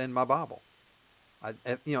 than my Bible.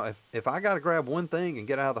 If I got to grab one thing and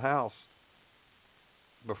get out of the house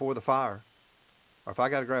before the fire, or if I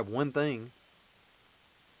got to grab one thing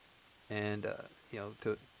and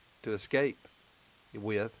to escape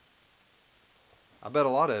with, I bet a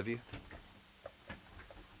lot of you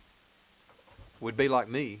would be like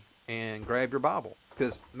me and grab your Bible,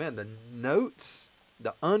 because man, the notes,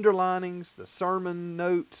 the underlinings, the sermon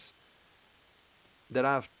notes that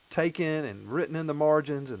I've taken and written in the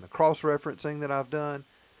margins, and the cross-referencing that I've done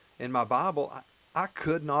in my Bible, I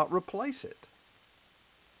could not replace it.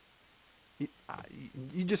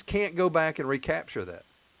 You just can't go back and recapture that.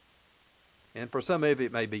 And for some of you,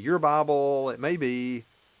 it may be your Bible, it may be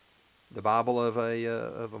the Bible of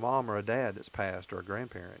a mom or a dad that's passed, or a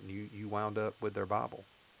grandparent, and you wound up with their Bible.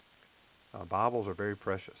 Bibles are very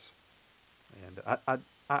precious, and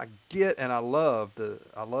I get and I love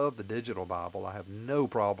the digital Bible. I have no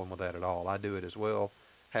problem with that at all. I do it as well.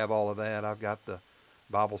 Have all of that. I've got the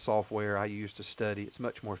Bible software I use to study. It's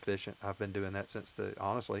much more efficient. I've been doing that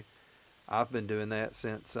I've been doing that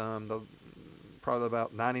since probably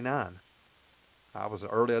about 99. I was an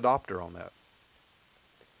early adopter on that.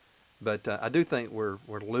 But I do think we're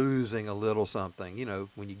losing a little something.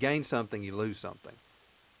 When you gain something, you lose something.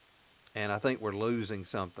 And I think we're losing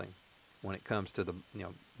something when it comes to the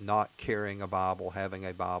not carrying a Bible, having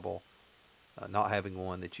a Bible, not having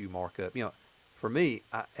one that you mark up. For me,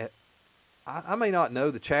 I may not know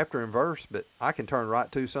the chapter and verse, but I can turn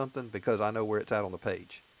right to something because I know where it's at on the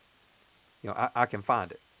page. I can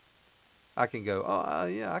find it. I can go,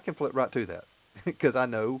 I can flip right to that because I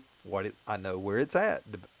know where it's at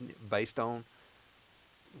based on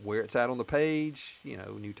where it's at on the page,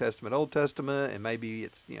 New Testament, Old Testament, and maybe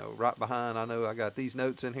it's, right behind. I know I got these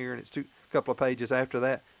notes in here and it's a couple of pages after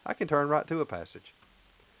that. I can turn right to a passage.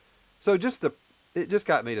 So it just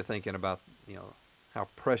got me to thinking about, how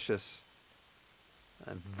precious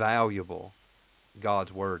and valuable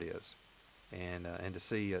God's Word is, and to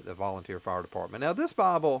see the volunteer fire department. Now this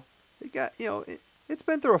Bible, it got, it's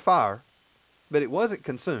been through a fire, but it wasn't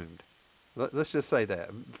consumed. Let's just say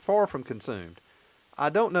that. Far from consumed. I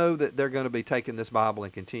don't know that they're going to be taking this Bible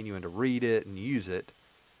and continuing to read it and use it.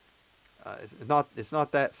 It's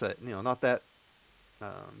not that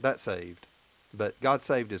that saved, but God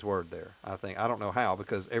saved His Word there. I think. I don't know how,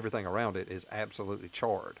 because everything around it is absolutely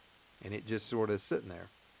charred, and it just sort of is sitting there.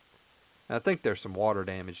 And I think there's some water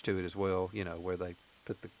damage to it as well. Where they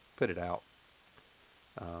put it out.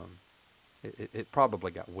 It probably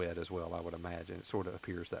got wet as well, I would imagine. It sort of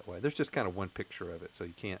appears that way. There's just kind of one picture of it, so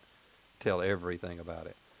you can't tell everything about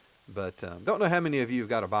it. But don't know how many of you have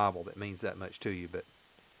got a Bible that means that much to you, but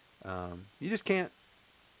you just can't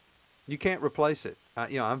replace it.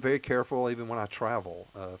 I'm very careful even when I travel.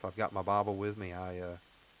 If I've got my Bible with me,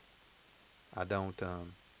 I don't.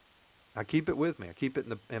 I keep it with me. I keep it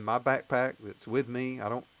in my backpack. It's with me. I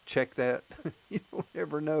don't check that. You don't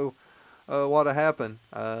ever know what'll happen.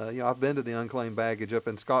 I've been to the unclaimed baggage up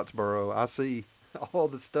in Scottsboro. I see all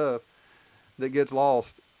the stuff that gets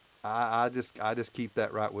lost. I just keep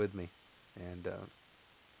that right with me, and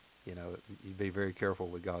you be very careful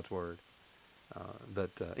with God's Word.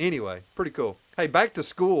 Anyway, pretty cool. Hey, back to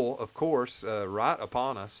school, of course, right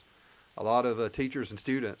upon us. A lot of teachers and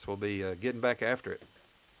students will be getting back after it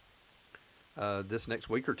this next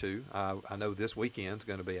week or two. I know this weekend is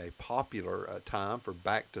going to be a popular time for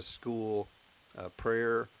back-to-school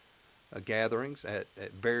prayer gatherings at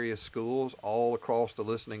various schools all across the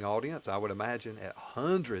listening audience. I would imagine at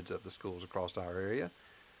hundreds of the schools across our area.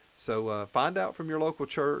 So find out from your local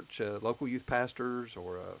church, local youth pastors,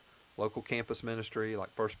 or local campus ministry like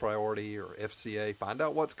First Priority or FCA. Find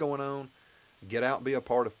out what's going on. Get out and be a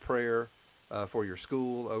part of prayer for your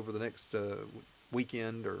school over the next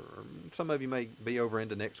weekend, or some of you may be over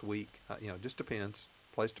into next week. Just depends,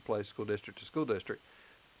 place to place, school district to school district.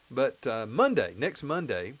 But next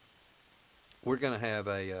Monday, we're going to have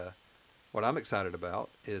what I'm excited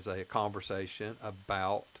about is a conversation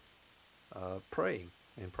about praying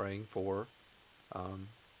and praying for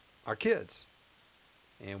our kids.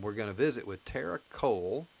 And we're going to visit with Tara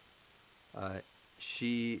Cole.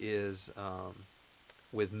 She is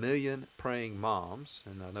with Million Praying Moms,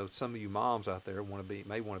 and I know some of you moms out there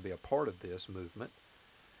may want to be a part of this movement.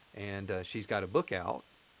 And she's got a book out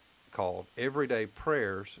called Everyday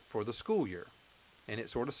Prayers for the School Year, and it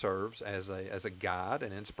sort of serves as a guide,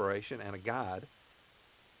 an inspiration, and a guide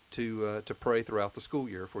to pray throughout the school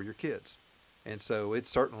year for your kids. And so it's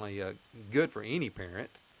certainly good for any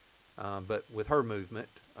parent, but with her movement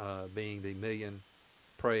being the Million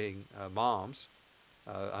Praying Moms,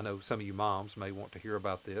 I know some of you moms may want to hear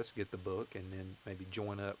about this, get the book, and then maybe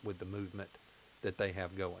join up with the movement that they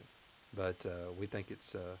have going. But we think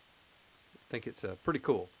it's pretty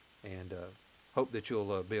cool, and hope that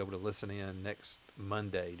you'll be able to listen in next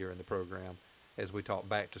Monday during the program as we talk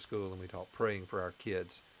back to school and we talk praying for our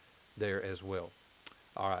kids there as well.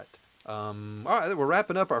 All right. We're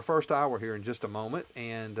wrapping up our first hour here in just a moment,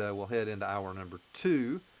 and we'll head into hour number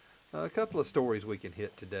 2. A couple of stories we can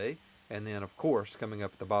hit today. And then, of course, coming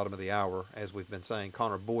up at the bottom of the hour, as we've been saying,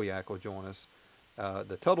 Connor Boyack will join us,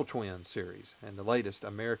 the Tuttle Twins series, and the latest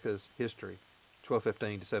America's History,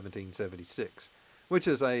 1215 to 1776, which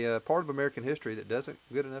is a part of American history that doesn't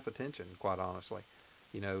get enough attention, quite honestly.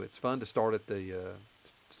 It's fun to start in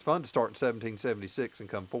 1776 and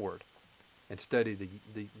come forward and study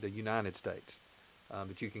the United States.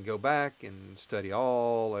 But you can go back and study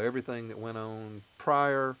everything that went on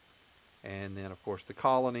prior. And then, of course, the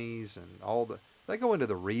colonies and they go into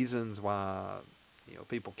the reasons why,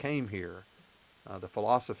 people came here, the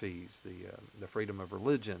philosophies, the freedom of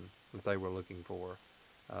religion that they were looking for,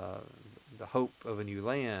 the hope of a new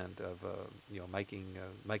land, of, making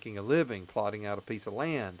a living, plotting out a piece of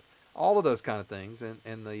land, all of those kind of things,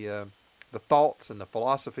 and the thoughts and the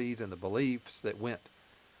philosophies and the beliefs that went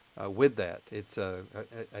with that. It's a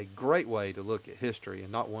great way to look at history,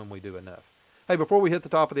 and not one we do enough. Hey, before we hit the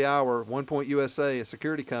top of the hour, 1 Point USA, a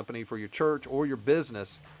security company for your church or your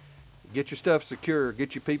business. Get your stuff secure,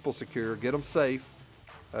 get your people secure, get them safe,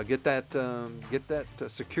 get that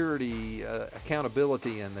security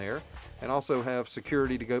accountability in there, and also have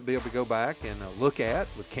security to be able to go back and look at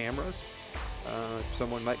with cameras. If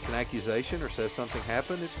someone makes an accusation or says something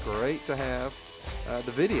happened, it's great to have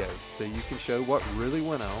the video so you can show what really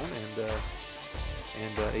went on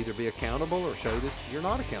and either be accountable or show that you're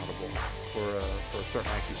not accountable for certain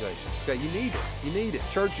accusations. Okay, you need it.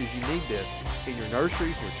 Churches, you need this. In your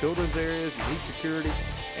nurseries, in your children's areas, you need security,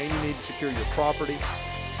 and you need to secure your property.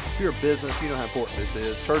 If you're a business, you know how important this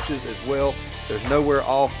is. Churches as well. There's nowhere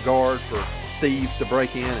off guard for thieves to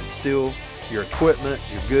break in and steal your equipment,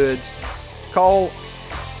 your goods. Call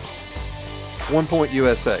 1 Point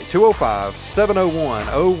USA,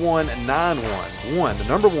 205-701-0191. The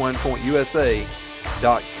number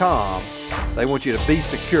 1pointusa.com. They want you to be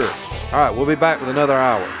secure. All right, we'll be back with another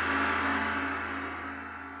hour.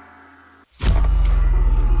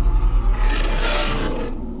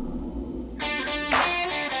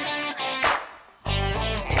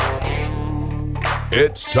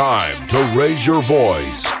 It's time to raise your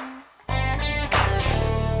voice.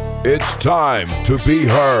 It's time to be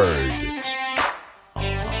heard.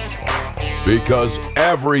 Because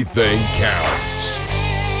everything counts.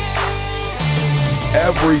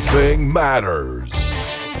 Everything matters.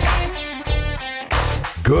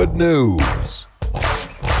 Good news.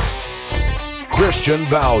 Christian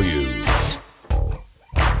values.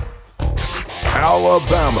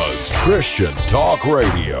 Alabama's Christian Talk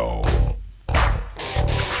Radio.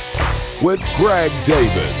 With Greg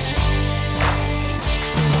Davis.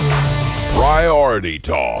 Priority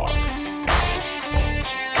Talk.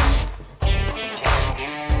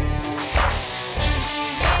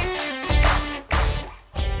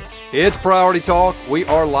 It's Priority Talk. We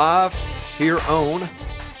are live here on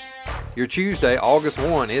your Tuesday, August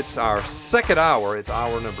 1. It's our second hour. It's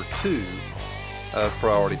hour number 2 of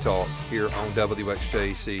Priority Talk here on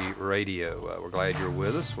WXJC Radio. We're glad you're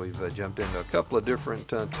with us. We've jumped into a couple of different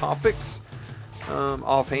topics.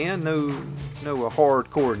 Offhand, no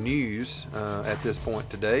hardcore news at this point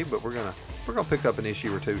today, but we're gonna pick up an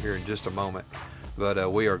issue or two here in just a moment.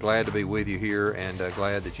 But we are glad to be with you here, and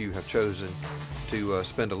glad that you have chosen to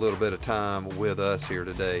spend a little bit of time with us here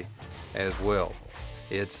today as well.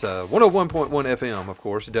 It's 101.1 FM, of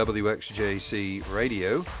course, WXJC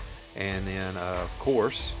Radio. And then, of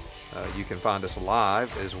course, you can find us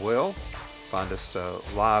live as well. Find us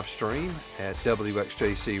live stream at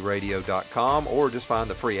WXJCradio.com, or just find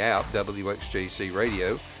the free app, WXJC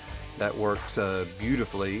Radio. That works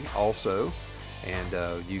beautifully also. And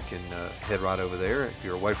you can head right over there. If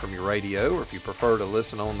you're away from your radio, or if you prefer to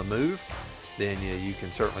listen on the move, then you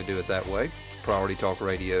can certainly do it that way.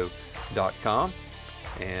 PriorityTalkRadio.com.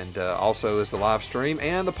 And also is the live stream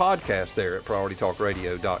and the podcast there at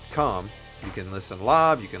PriorityTalkRadio.com. You can listen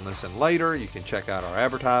live, you can listen later, you can check out our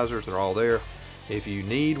advertisers. They're all there. If you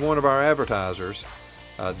need one of our advertisers,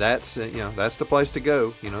 that's the place to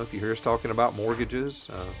go. If you hear us talking about mortgages,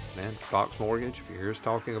 Fox Mortgage. If you hear us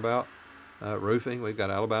talking about roofing, we've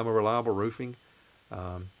got Alabama Reliable Roofing.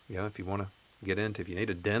 If you want to get into, if you need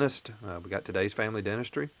a dentist, we got Today's Family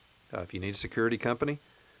Dentistry. If you need a security company,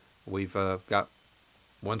 we've got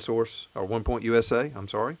One Point USA, I'm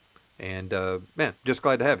sorry. And, just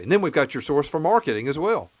glad to have you. And then we've got your source for marketing as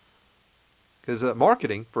well. Because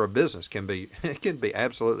marketing for a business can be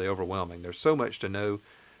absolutely overwhelming. There's so much to know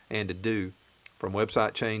and to do, from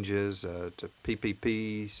website changes to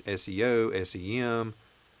PPPs, SEO, SEM,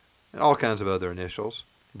 and all kinds of other initials.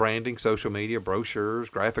 Branding, social media, brochures,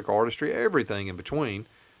 graphic artistry, everything in between.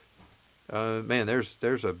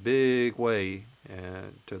 There's a big way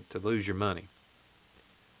to lose your money.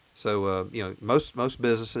 So, most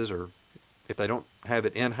businesses are, if they don't have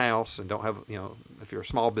it in-house and don't have, if you're a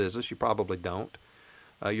small business, you probably don't.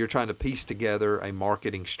 You're trying to piece together a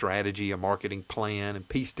marketing strategy, a marketing plan, and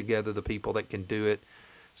piece together the people that can do it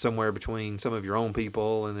somewhere between some of your own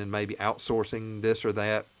people and then maybe outsourcing this or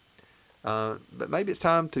that. But maybe it's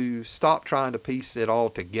time to stop trying to piece it all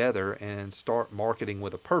together and start marketing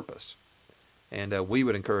with a purpose. And we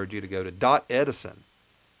would encourage you to go to .edison,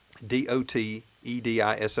 DOTEDISON,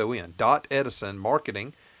 .edison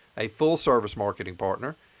Marketing, a full-service marketing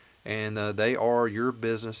partner, and they are your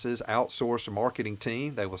business's outsourced marketing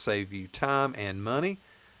team. They will save you time and money,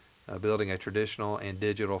 building a traditional and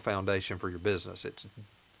digital foundation for your business. It's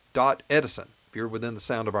 .edison. If you're within the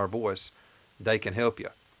sound of our voice, they can help you.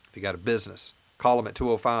 If you got a business, call them at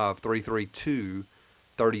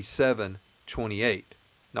 205-332-3728.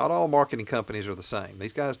 Not all marketing companies are the same.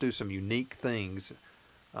 These guys do some unique things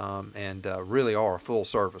and really are full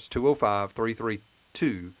service.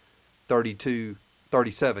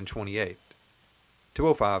 205-332-3728.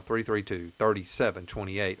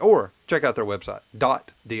 205-332-3728. Or check out their website,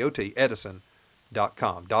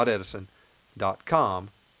 .edison.com. .edison.com,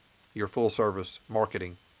 your full service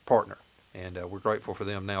marketing partner. And we're grateful for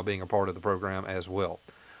them now being a part of the program as well.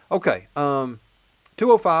 Okay,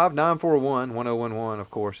 205-941-1011, of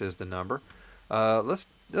course, is the number. Let's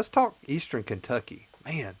talk Eastern Kentucky.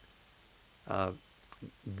 Man,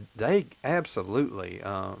 they absolutely,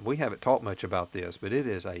 we haven't talked much about this, but it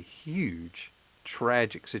is a huge,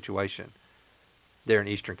 tragic situation there in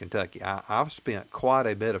Eastern Kentucky. I've spent quite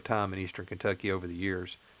a bit of time in Eastern Kentucky over the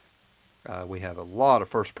years. We have a lot of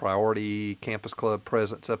First Priority Campus Club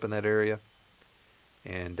presence up in that area,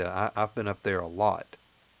 and I've been up there a lot,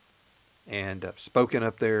 and spoken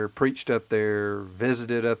up there, preached up there,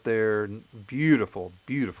 visited up there. Beautiful,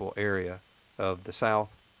 beautiful area of the South,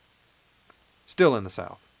 still in the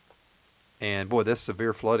South. And boy, this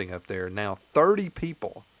severe flooding up there, now 30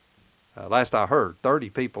 people, last I heard,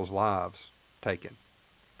 30 people's lives taken.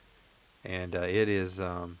 And it is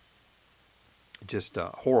just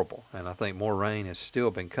horrible, and I think more rain has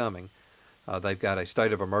still been coming. They've got a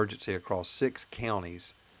state of emergency across 6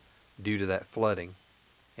 counties due to that flooding,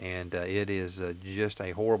 and it is just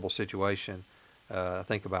a horrible situation. I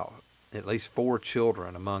think about at least 4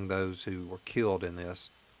 children among those who were killed in this,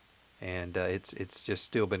 and it's just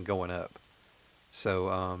still been going up.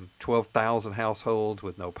 So 12,000 households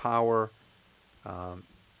with no power,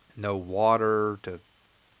 no water to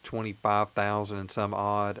 25,000 and some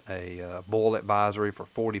odd, a boil advisory for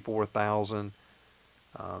 44,000,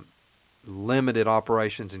 limited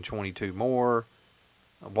operations in 22 more,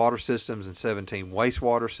 water systems and 17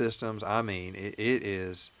 wastewater systems. I mean, it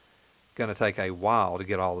is going to take a while to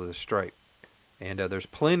get all of this straight. And there's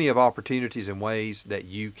plenty of opportunities and ways that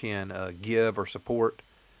you can give or support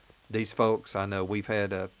these folks, I know we've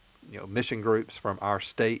had mission groups from our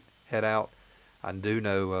state head out. I do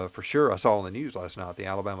know for sure, I saw on the news last night, the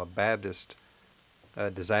Alabama Baptist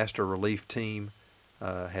disaster relief team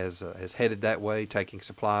has headed that way, taking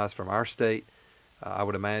supplies from our state. I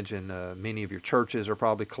would imagine many of your churches are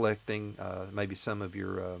probably collecting. Maybe some of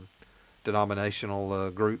your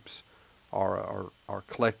denominational groups are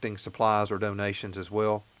collecting supplies or donations as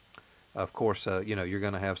well. Of course, you're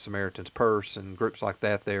going to have Samaritan's Purse and groups like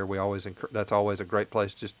that there. That's always a great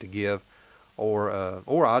place just to give.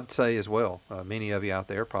 Or I'd say as well, many of you out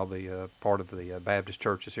there probably part of the Baptist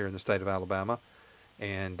churches here in the state of Alabama,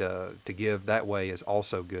 and to give that way is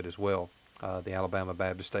also good as well. The Alabama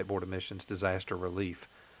Baptist State Board of Missions Disaster Relief.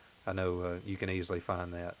 I know you can easily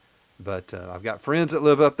find that. But I've got friends that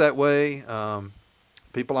live up that way,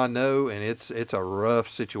 people I know, and it's a rough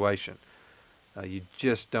situation. You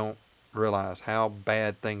just don't realize how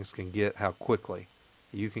bad things can get, how quickly.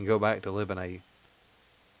 You can go back to living a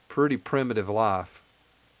pretty primitive life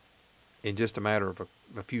in just a matter of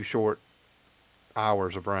a few short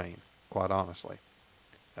hours of rain, quite honestly.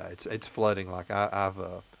 It's flooding like I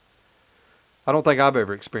don't think I've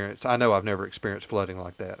ever experienced. I know I've never experienced flooding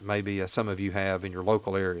like that. Maybe some of you have in your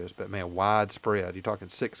local areas, but man, widespread. You're talking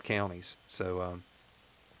 6 counties. So,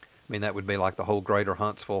 that would be like the whole greater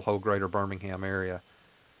Huntsville, whole greater Birmingham area,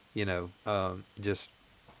 just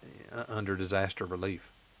under disaster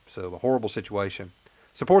relief. So a horrible situation.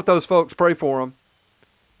 Support those folks. Pray for them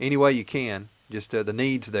any way you can. Just the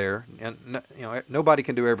needs there. And, nobody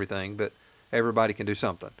can do everything, but everybody can do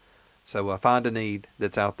something. So find a need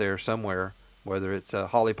that's out there somewhere, whether it's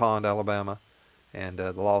Holly Pond, Alabama, and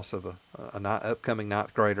the loss of an upcoming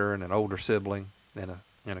 9th grader and an older sibling in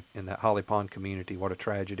that Holly Pond community. What a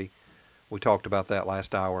tragedy. We talked about that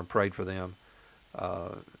last hour and prayed for them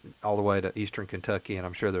all the way to eastern Kentucky, and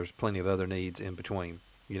I'm sure there's plenty of other needs in between.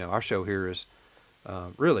 Our show here is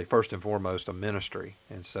really first and foremost a ministry,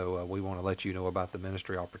 and so we want to let you know about the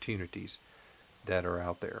ministry opportunities that are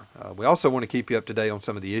out there. We also want to keep you up to date on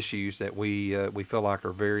some of the issues that we feel like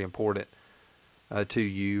are very important to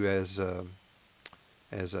you as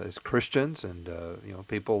Christians, and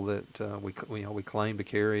people that we claim to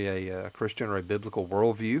carry a Christian or a biblical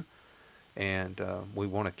worldview, and we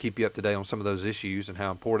want to keep you up to date on some of those issues and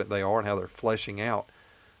how important they are and how they're fleshing out.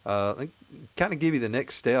 Kind of give you the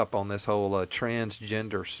next step on this whole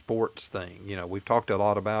transgender sports thing. We've talked a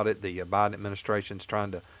lot about it. The Biden administration's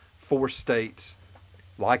trying to force states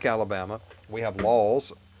like Alabama. We have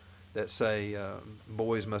laws that say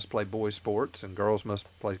boys must play boys sports and girls must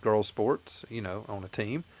play girls sports, on a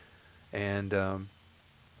team. And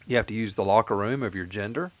you have to use the locker room of your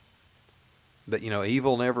gender. But,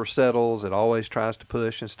 evil never settles. It always tries to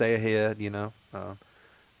push and stay ahead,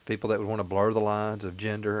 people that would want to blur the lines of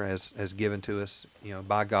gender as given to us,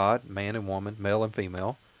 by God, man and woman, male and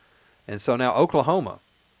female. And so now Oklahoma,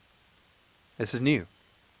 this is new.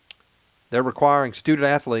 They're requiring student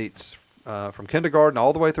athletes from kindergarten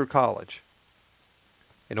all the way through college,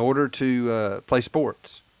 in order to play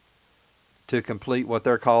sports, to complete what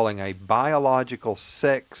they're calling a biological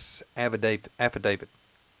sex affidavit.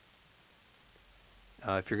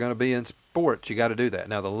 If you're going to be in sports, you got to do that.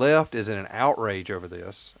 Now, the left is in an outrage over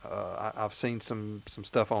this. I've seen some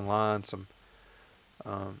stuff online.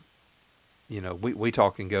 We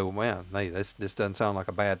talk and go, man, hey, this doesn't sound like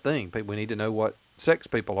a bad thing. We need to know what sex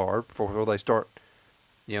people are before they start.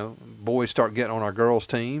 Boys start getting on our girls'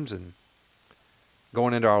 teams and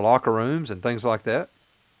going into our locker rooms and things like that.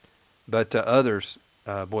 But others,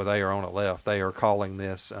 they are on the left. They are calling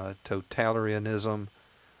this totalitarianism,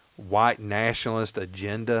 white nationalist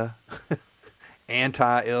agenda,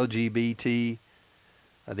 anti-LGBT.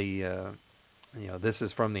 This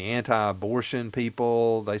is from the anti-abortion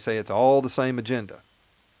people. They say it's all the same agenda.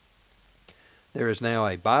 There is now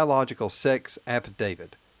a biological sex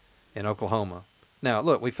affidavit in Oklahoma. Now,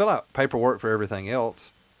 look, we fill out paperwork for everything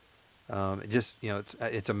else.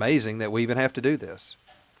 It's amazing that we even have to do this.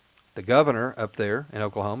 The governor up there in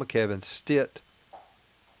Oklahoma, Kevin Stitt,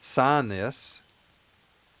 signed this,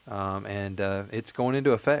 and it's going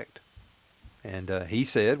into effect. And he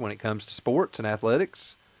said when it comes to sports and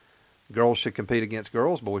athletics, girls should compete against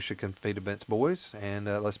girls, boys should compete against boys, and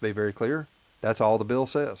let's be very clear, that's all the bill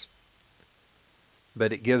says.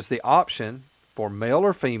 But it gives the option for male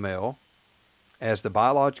or female as the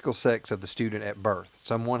biological sex of the student at birth.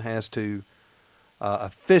 Someone has to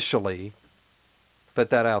officially put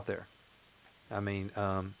that out there. I mean,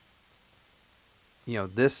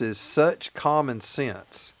 this is such common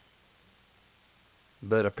sense,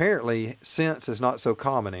 but apparently sense is not so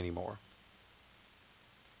common anymore.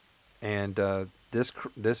 And this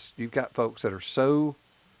you've got folks that are so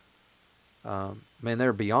man,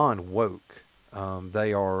 they're beyond woke.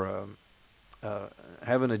 They are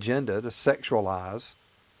have an agenda to sexualize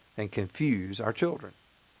and confuse our children.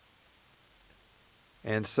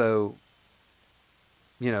 And so,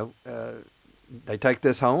 they take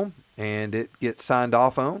this home and it gets signed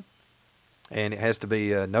off on, and it has to be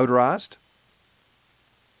notarized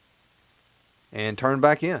and turned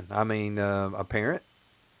back in. I mean, a parent,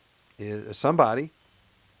 somebody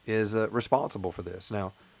is responsible for this.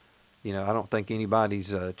 Now, I don't think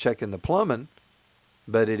anybody's checking the plumbing,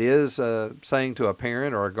 but it is saying to a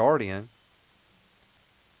parent or a guardian,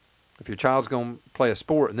 if your child's going to play a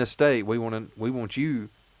sport in this state, we want you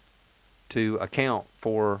to account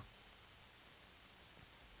for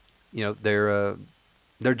their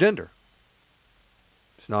gender.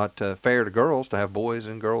 It's not fair to girls to have boys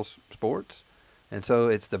in girls sports, and so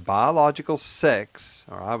it's the biological sex,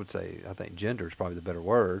 or I think gender is probably the better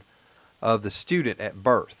word, of the student at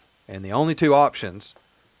birth. And the only two options,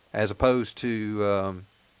 as opposed to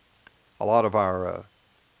a lot of our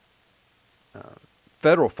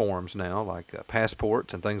federal forms now, like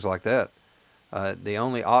passports and things like that, the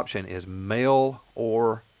only option is male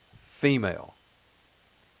or female.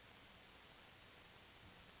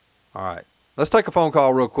 All right, let's take a phone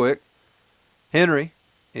call real quick. Henry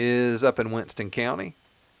is up in Winston County,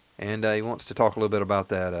 and he wants to talk a little bit about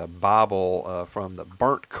that Bible from the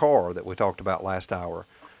burnt car that we talked about last hour.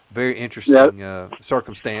 Very interesting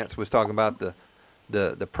circumstance. Was talking about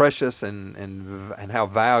the precious and how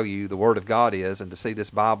value the Word of God is, and to see this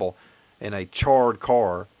Bible in a charred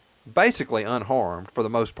car, basically unharmed for the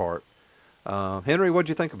most part. Henry, what did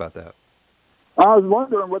you think about that? I was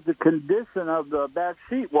wondering what the condition of the back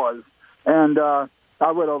seat was, and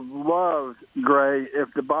I would have loved, Gray,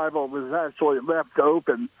 if the Bible was actually left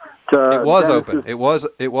open to. It was Genesis. open.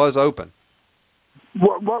 It was open.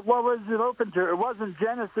 What was it open to? It wasn't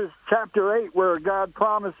Genesis chapter 8 where God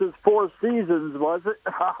promises 4 seasons, was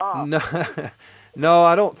it? No,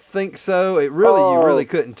 I don't think so. You really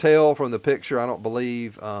couldn't tell from the picture. I don't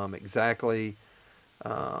believe exactly.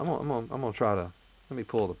 I'm gonna try to. Let me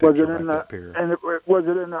pull the picture back up here. And was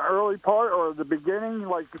it in the early part or the beginning?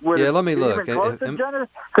 Let me look.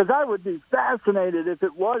 Because I would be fascinated if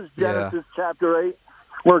it was Genesis chapter 8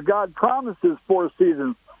 where God promises 4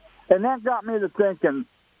 seasons. And that got me to thinking,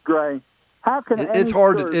 Gray, how can it's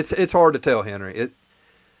hard to tell, Henry.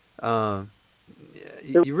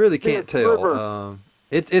 You really can't tell.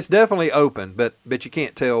 It's definitely open, but you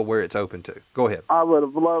can't tell where it's open to. Go ahead. I would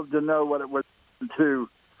have loved to know what it was to.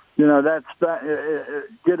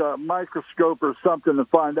 Get a microscope or something to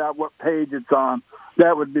find out what page it's on.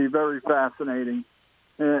 That would be very fascinating.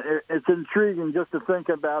 It's intriguing just to think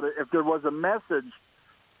about it. If there was a message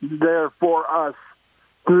there for us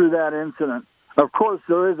through that incident. Of course,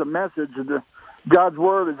 there is a message. God's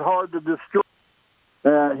Word is hard to destroy.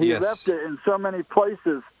 He left it in so many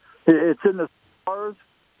places. It's in the stars.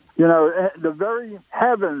 The very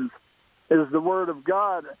heavens is the Word of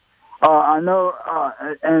God. I know,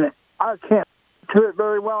 and I can't do it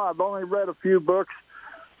very well. I've only read a few books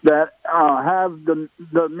that have the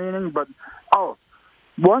meaning. But,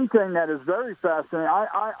 one thing that is very fascinating,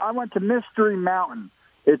 I went to Mystery Mountain.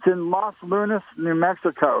 It's in Los Lunas, New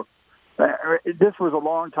Mexico. This was a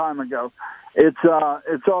long time ago.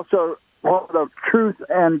 It's also part of Truth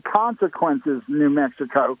and Consequences, New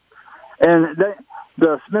Mexico. And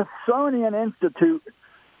the Smithsonian Institute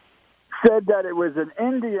said that it was an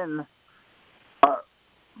Indian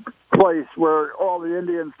place where all the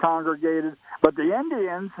Indians congregated. But the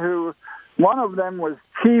Indians, one of them was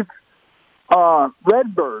Chief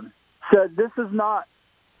Redbird, said this is not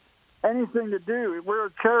anything to do. We're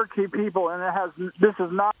a Cherokee people, and this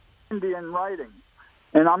is not Indian writing.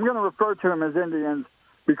 And I'm going to refer to them as Indians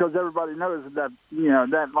because everybody knows that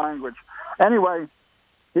that language. Anyway,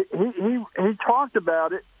 he talked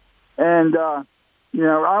about it, and I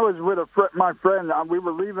was with my friend. We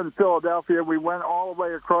were leaving Philadelphia. We went all the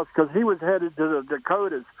way across because he was headed to the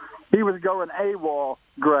Dakotas. He was going AWOL,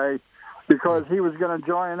 Gray, because he was going to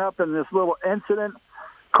join up in this little incident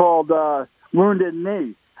called Wounded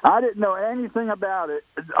Knee. I didn't know anything about it.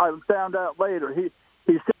 I found out later. He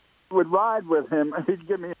said he would ride with him, and he'd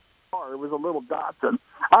give me a car. It was a little Datsun.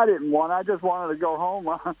 I didn't want it. I just wanted to go home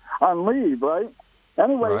on leave, right?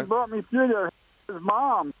 Anyway, He brought me through there. His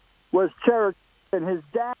mom was Cherokee, and his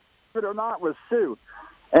dad, believe it or not, was Sioux.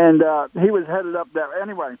 And he was headed up there.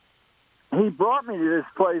 Anyway, he brought me to this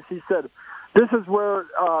place. He said, this is where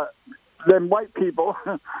them white people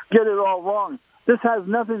get it all wrong. This has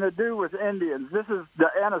nothing to do with Indians. This is the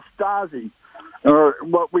Anasazi, or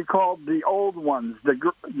what we call the old ones,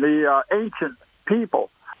 the ancient people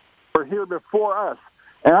who were here before us.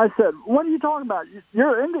 And I said, what are you talking about?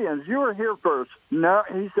 You're Indians. You were here first. No,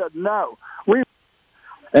 he said, no.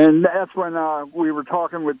 And that's when we were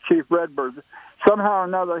talking with Chief Redbird. Somehow or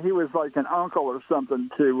another, he was like an uncle or something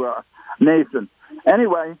to Nathan.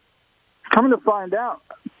 Anyway, coming to find out,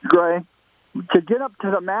 Gray, to get up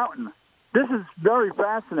to the mountain, this is very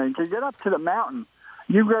fascinating. To get up to the mountain,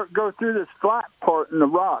 you go through this flat part in the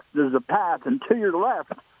rock. There's a path, and to your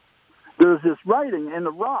left, there's this writing in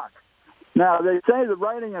the rock. Now, they say the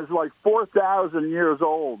writing is like 4,000 years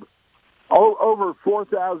old. Over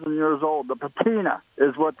 4,000 years old. The patina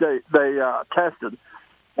is what they tested.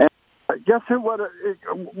 And guess who?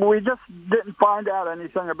 We just didn't find out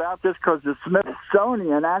anything about this because the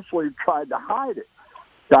Smithsonian actually tried to hide it.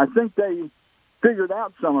 I think they figured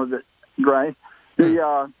out some of it, Gray.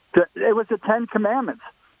 It was the Ten Commandments,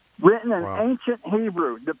 written in ancient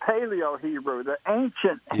Hebrew, the Paleo Hebrew, the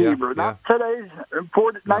ancient Hebrew, not today's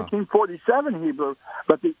 1947 Hebrew,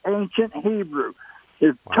 but the ancient Hebrew.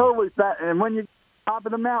 It's totally fat. And when you get to the top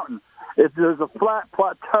of the mountain, there's a flat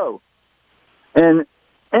plateau. And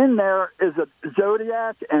in there is a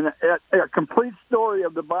zodiac and a complete story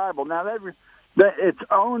of the Bible. Now, it's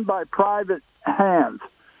owned by private hands.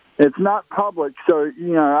 It's not public. So,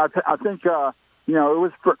 I think, it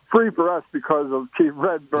was free for us because of Chief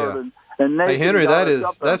Redbird and Nathan. Hey, Henry,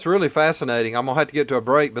 that's really fascinating. I'm going to have to get to a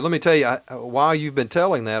break. But let me tell you, while you've been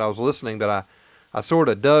telling that, I was listening, but I sort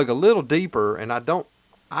of dug a little deeper, and I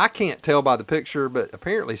can't tell by the picture, but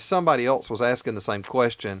apparently somebody else was asking the same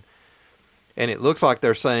question, and it looks like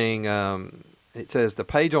they're saying, it says the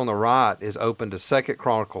page on the right is open to 2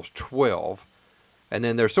 Chronicles 12, and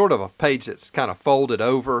then there's sort of a page that's kind of folded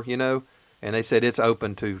over, and they said it's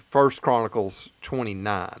open to 1 Chronicles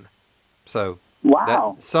 29. So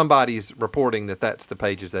somebody's reporting that that's the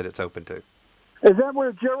pages that it's open to. Is that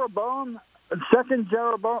where Jeroboam, the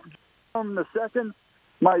second,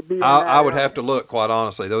 might be? I would have to look, quite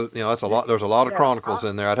honestly. That's a lot. There's a lot of Chronicles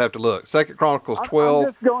in there. I'd have to look. 2 Chronicles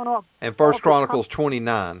 12 and 1 Chronicles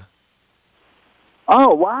 29.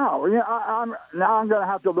 Oh wow! Yeah, now I'm going to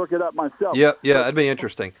have to look it up myself. Yeah, that'd be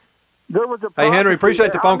interesting. There was Hey Henry,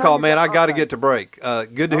 appreciate the phone call, man. I got to get to break.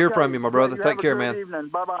 Good to hear from you, my brother. Take care, man.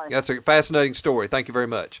 Bye bye. That's a fascinating story. Thank you very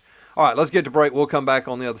much. All right, let's get to break. We'll come back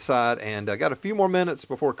on the other side, and I got a few more minutes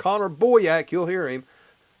before Connor Boyack. You'll hear him.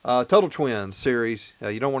 Tuttle Twins series.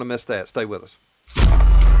 You don't want to miss that. Stay with us.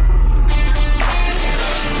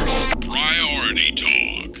 Priority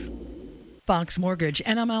Talk. Fox Mortgage,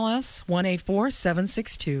 NMLS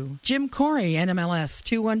 184762. Jim Corey, NMLS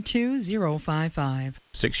 212055.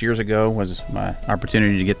 6 years ago was my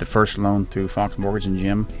opportunity to get the first loan through Fox Mortgage and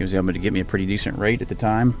Jim. He was able to get me a pretty decent rate at the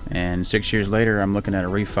time, and 6 years later I'm looking at a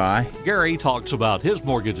refi. Gary talks about his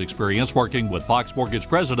mortgage experience working with Fox Mortgage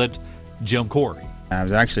President Jim Corey. I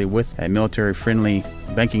was actually with a military-friendly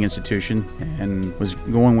banking institution and was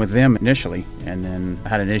going with them initially, and then I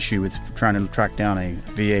had an issue with trying to track down a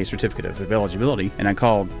VA certificate of eligibility, and I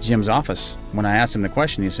called Jim's office. When I asked him the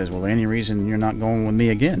question, he says, well, any reason you're not going with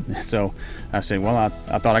me again? So I said, well, I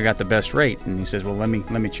thought I got the best rate, and he says, well, let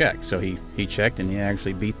me check. So he checked, and he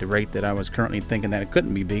actually beat the rate that I was currently thinking that it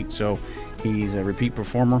couldn't be beat. So he's a repeat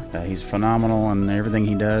performer. He's phenomenal in everything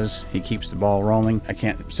he does. He keeps the ball rolling. I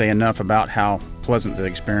can't say enough about how pleasant the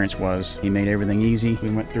experience was. He made everything easy. We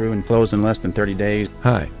went through and closed in less than 30 days.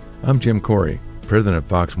 Hi, I'm Jim Corey, president of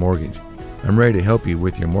Fox Mortgage. I'm ready to help you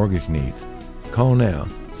with your mortgage needs. Call now,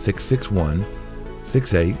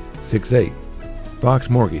 661-6868. Fox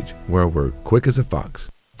Mortgage, where we're quick as a fox.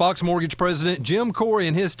 Fox Mortgage President Jim Corey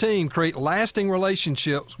and his team create lasting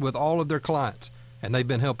relationships with all of their clients, and they've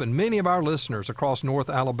been helping many of our listeners across North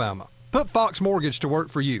Alabama. Put Fox Mortgage to work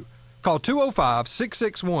for you. Call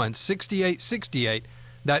 205-661-6868.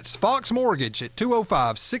 That's Fox Mortgage at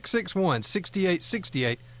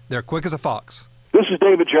 205-661-6868. They're quick as a fox. This is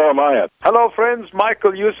David Jeremiah. Hello, friends.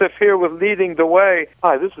 Michael Youssef here with Leading the Way.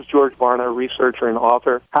 Hi, this is George Barna, researcher and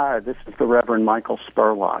author. Hi, this is the Reverend Michael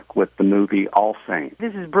Spurlock with the movie All Saints.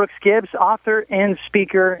 This is Brooks Gibbs, author and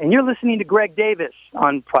speaker, and you're listening to Greg Davis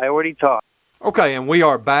on Priority Talk. Okay, and we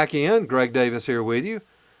are back in. Greg Davis here with you.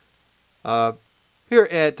 Here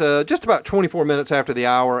at just about 24 minutes after the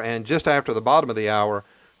hour and just after the bottom of the hour,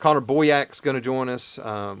 Connor Boyack's going to join us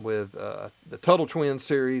with the Tuttle Twins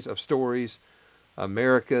series of stories,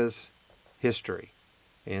 America's History.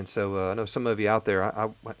 And so I know some of you out there,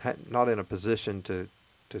 I'm not in a position to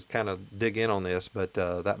kind of dig in on this, but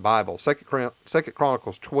that Bible, 2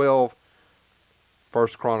 Chronicles 12, 1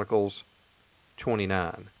 Chronicles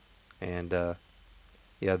 29. And the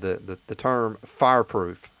term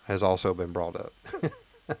fireproof has also been brought up.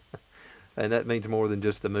 And that means more than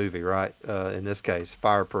just the movie, right? In this case,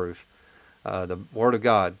 fireproof. The Word of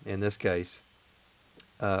God, in this case,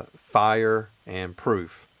 fire and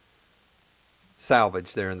proof.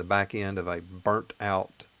 Salvage there in the back end of a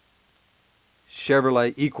burnt-out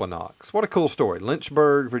Chevrolet Equinox. What a cool story.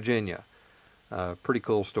 Lynchburg, Virginia. Pretty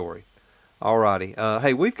cool story. All righty.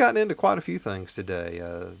 Hey, we've gotten into quite a few things today.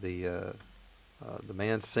 The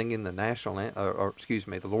man singing the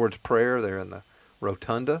the Lord's Prayer there in the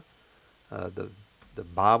rotunda. The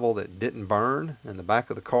Bible that didn't burn in the back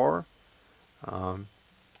of the car. And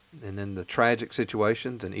then the tragic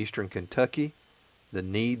situations in eastern Kentucky, the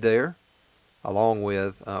need there, along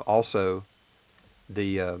with also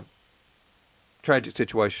the tragic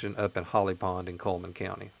situation up in Holly Pond in Coleman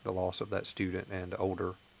County, the loss of that student and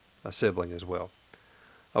older sibling as well.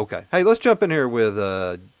 Okay, hey, let's jump in here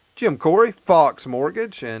with Jim Corey, Fox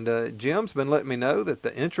Mortgage, and Jim's been letting me know that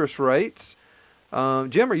the interest rates,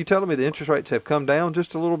 Jim, are you telling me the interest rates have come down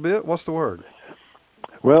just a little bit? What's the word?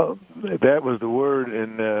 Well, that was the word,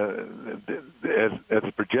 and as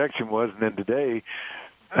the projection was, and then today,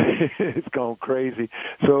 it's gone crazy.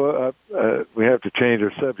 So we have to change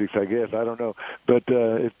our subjects, I guess. I don't know. But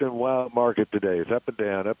it's been a wild market today. It's up and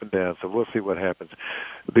down. So we'll see what happens.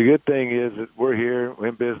 The good thing is that we're here, we're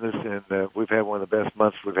in business, and we've had one of the best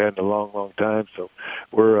months we've had in a long, long time. So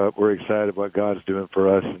we're excited what God's doing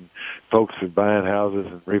for us. And folks are buying houses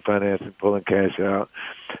and refinancing, pulling cash out.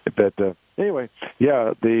 But anyway,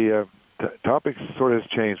 yeah, the topic sort of has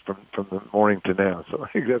changed from the morning to now, so I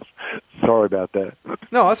think sorry about that.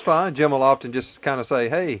 No, that's fine. Jim will often just kind of say,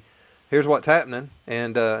 "Hey, here's what's happening,"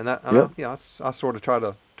 and that, I sort of try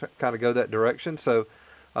to kind of go that direction. So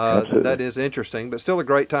that is interesting, but still a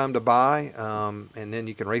great time to buy, and then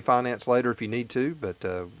you can refinance later if you need to. But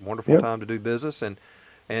wonderful time to do business. And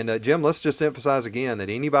Jim, let's just emphasize again that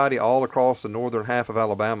anybody all across the northern half of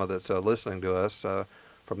Alabama that's listening to us,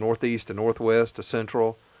 from northeast to northwest to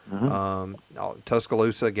central.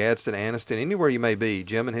 Tuscaloosa, Gadsden, Anniston, anywhere you may be,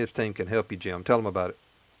 Jim and his team can help you, Jim. Tell them about it.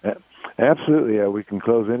 Absolutely. We can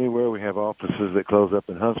close anywhere. We have offices that close up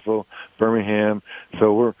in Huntsville, Birmingham.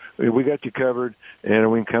 So we got you covered,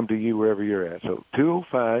 and we can come to you wherever you're at. So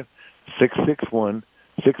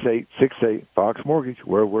 205-661-6868, Fox Mortgage,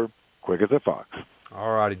 where we're quick as a fox.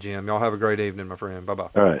 All righty, Jim. Y'all have a great evening, my friend. Bye-bye.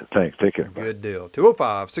 All right. Thanks. Take care. Good deal.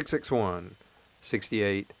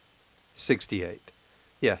 205-661-6868.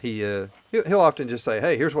 Yeah, he'll often just say,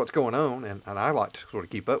 "Hey, here's what's going on," and I like to sort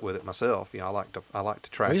of keep up with it myself. I like to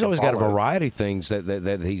track. Well, he's always got a variety of things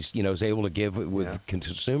that he's is able to give with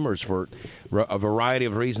consumers for a variety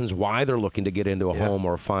of reasons why they're looking to get into a home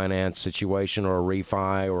or a finance situation or a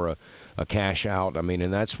refi or a cash out. I mean,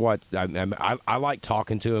 and that's what I like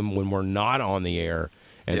talking to him when we're not on the air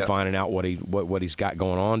and finding out what he's got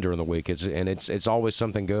going on during the week. It's always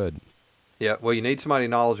something good. Yeah, well, you need somebody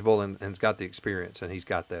knowledgeable and has got the experience, and he's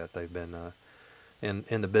got that. They've been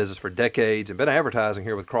in the business for decades and been advertising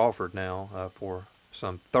here with Crawford now for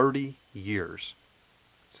some 30 years.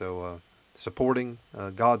 So supporting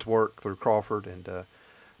God's work through Crawford and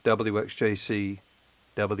WXJC,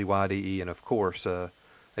 WYDE, and, of course,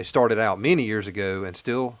 they started out many years ago and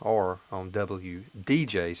still are on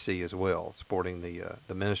WDJC as well, supporting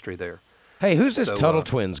the ministry there. Hey, who's this Tuttle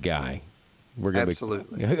Twins guy?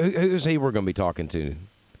 Absolutely. Who's he we're going to be talking to?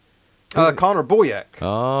 Connor Boyack.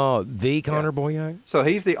 Oh, the Connor Boyack? So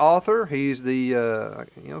he's the author. He's the,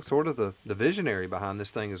 sort of the visionary behind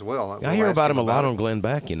this thing as well. I hear about him a lot on Glenn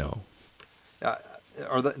Beck, They're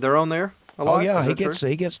on there a lot? Oh, yeah. He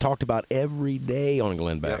gets talked about every day on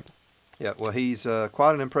Glenn Beck. Yeah, well, he's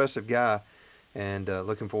quite an impressive guy, and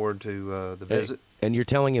looking forward to the visit. And you're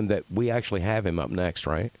telling him that we actually have him up next,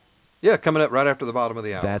 right? Yeah, coming up right after the bottom of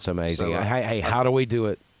the hour. That's amazing. So, hey, how do we do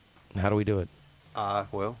it?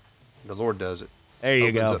 Well, the Lord does it. There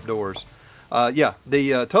you go. Opens up doors.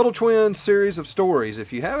 The Tuttle Twins series of stories.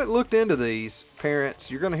 If you haven't looked into these, parents,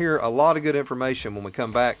 you're going to hear a lot of good information when we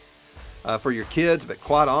come back for your kids, but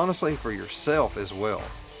quite honestly, for yourself as well.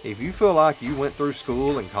 If you feel like you went through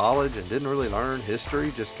school and college and didn't really learn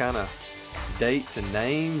history, just kind of dates and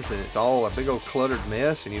names, and it's all a big old cluttered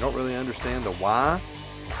mess, and you don't really understand the why,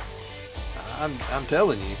 I'm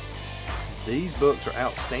telling you, these books are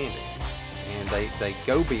outstanding, and they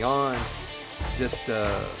go beyond just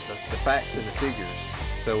the facts and the figures.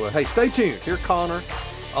 So, hey, stay tuned. Here, Connor,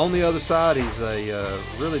 on the other side, he's a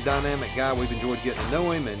really dynamic guy. We've enjoyed getting to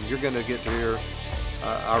know him, and you're going to get to hear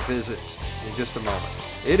our visit in just a moment.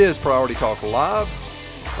 It is Priority Talk Live,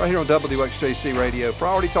 right here on WXJC Radio,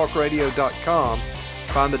 PriorityTalkRadio.com.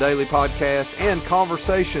 Find the daily podcast and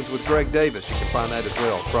conversations with Greg Davis. You can find that as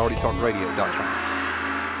well, PriorityTalkRadio.com.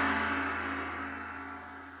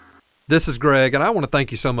 This is Greg, and I want to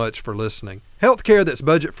thank you so much for listening. Healthcare that's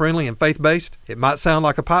budget-friendly and faith-based? It might sound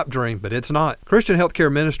like a pipe dream, but it's not. Christian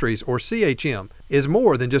Healthcare Ministries, or CHM, is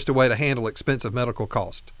more than just a way to handle expensive medical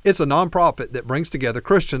costs. It's a nonprofit that brings together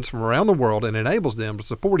Christians from around the world and enables them to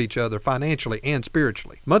support each other financially and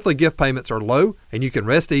spiritually. Monthly gift payments are low, and you can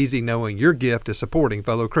rest easy knowing your gift is supporting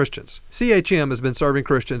fellow Christians. CHM has been serving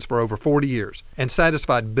Christians for over 40 years and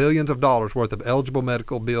satisfied billions of dollars worth of eligible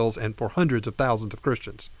medical bills and for hundreds of thousands of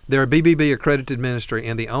Christians. They're a BBB accredited ministry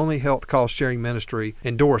and the only health cost sharing ministry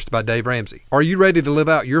endorsed by Dave Ramsey. Are you ready to live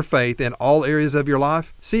out your faith in all areas of your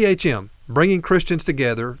life? CHM, bringing Christians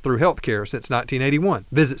together through healthcare since 1981.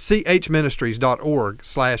 Visit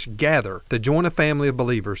chministries.org/gather to join a family of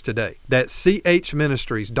believers today. That's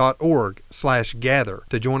chministries.org/gather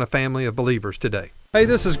to join a family of believers today. Hey,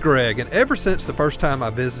 this is Greg, and ever since the first time I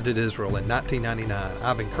visited Israel in 1999,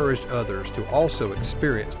 I've encouraged others to also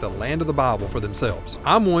experience the land of the Bible for themselves.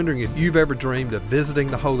 I'm wondering if you've ever dreamed of visiting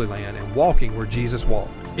the Holy Land and walking where Jesus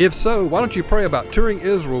walked. If so, why don't you pray about touring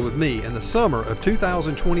Israel with me in the summer of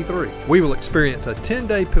 2023? We will experience a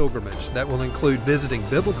 10-day pilgrimage that will include visiting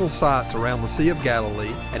biblical sites around the Sea of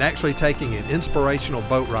Galilee and actually taking an inspirational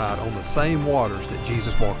boat ride on the same waters that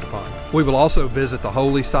Jesus walked upon. We will also visit the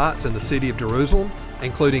holy sites in the city of Jerusalem,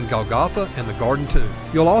 including Golgotha and the Garden Tomb.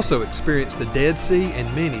 You'll also experience the Dead Sea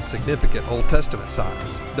and many significant Old Testament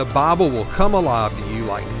sites. The Bible will come alive to you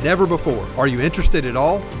like never before. Are you interested at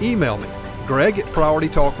all? Email me,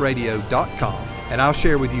 greg@prioritytalkradio.com, and I'll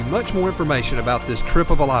share with you much more information about this trip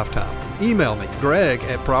of a lifetime. Email me,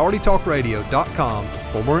 greg@prioritytalkradio.com,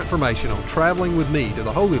 for more information on traveling with me to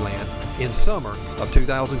the Holy Land in summer of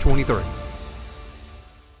 2023.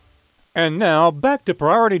 And now, back to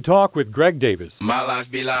Priority Talk with Greg Davis. My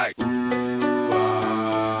life be like, ooh,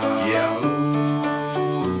 yeah,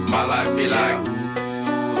 ooh. My life be like, ooh,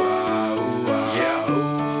 yeah,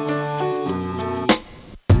 ooh.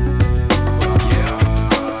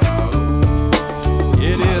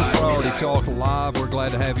 It is Priority Talk Live. We're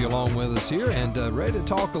glad to have you along with us here and ready to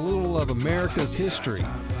talk a little of America's history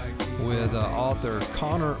with author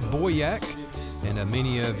Connor Boyack. And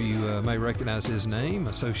many of you may recognize his name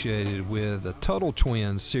associated with the Tuttle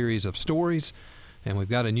Twins series of stories. And we've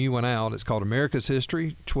got a new one out. It's called America's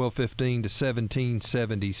History, 1215 to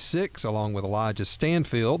 1776, along with Elijah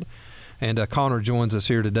Stanfield. And Connor joins us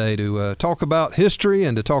here today to talk about history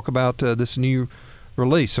and to talk about this new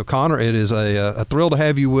release. So, Connor, it is a thrill to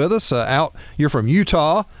have you with us. You're from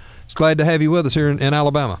Utah. It's glad to have you with us here in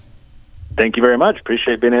Alabama. Thank you very much.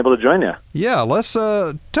 Appreciate being able to join you. Yeah, let's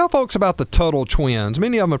tell folks about the Tuttle Twins.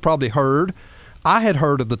 Many of them have probably heard. I had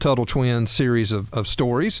heard of the Tuttle Twins series of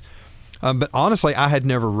stories, but honestly, I had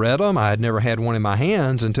never read them. I had never had one in my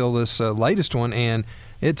hands until this latest one, and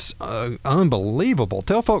it's unbelievable.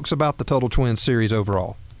 Tell folks about the Tuttle Twins series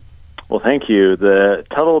overall. Well, thank you. The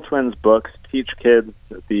Tuttle Twins books teach kids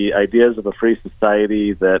the ideas of a free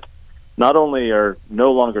society that not only are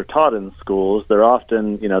no longer taught in schools, they're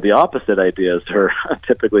often, the opposite ideas are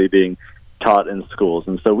typically being taught in schools.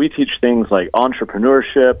 And so we teach things like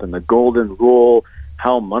entrepreneurship and the golden rule,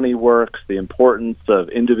 how money works, the importance of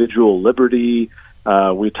individual liberty.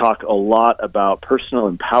 We talk a lot about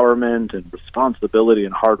personal empowerment and responsibility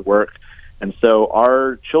and hard work. And so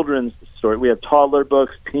our children's story, we have toddler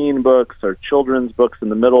books, teen books, our children's books in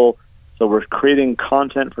the middle. So we're creating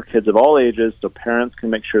content for kids of all ages so parents can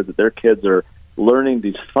make sure that their kids are learning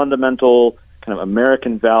these fundamental kind of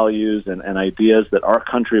American values and ideas that our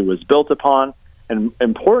country was built upon. And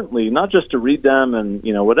importantly, not just to read them and,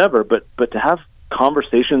 whatever, but to have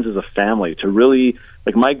conversations as a family, to really,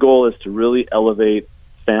 my goal is to really elevate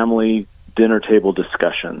family dinner table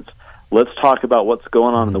discussions. Let's talk about what's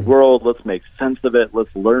going on in the world. Let's make sense of it.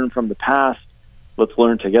 Let's learn from the past. Let's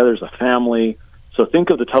learn together as a family. So think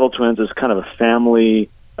of the Tuttle Twins as kind of a family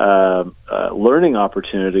learning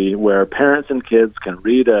opportunity where parents and kids can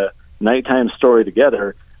read a nighttime story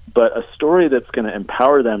together, but a story that's going to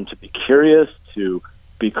empower them to be curious, to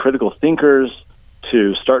be critical thinkers,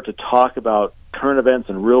 to start to talk about current events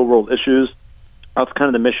and real-world issues. That's kind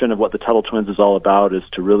of the mission of what the Tuttle Twins is all about, is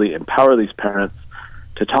to really empower these parents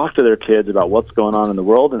to talk to their kids about what's going on in the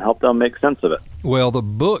world and help them make sense of it. Well,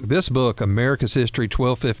 this book, America's History,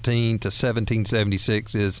 1215 to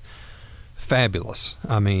 1776, is fabulous.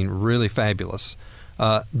 I mean, really fabulous.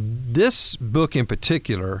 This book in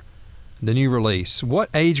particular, the new release, what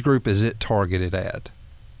age group is it targeted at?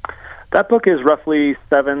 That book is roughly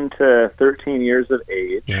 7 to 13 years of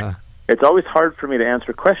age. Yeah. It's always hard for me to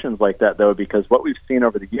answer questions like that, though, because what we've seen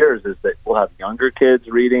over the years is that we'll have younger kids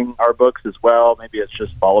reading our books as well. Maybe it's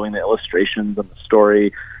just following the illustrations and the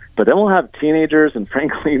story. But then we'll have teenagers and,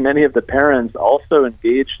 frankly, many of the parents also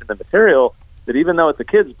engaged in the material that even though it's a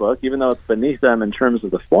kid's book, even though it's beneath them in terms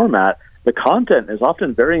of the format, the content is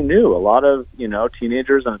often very new. A lot of,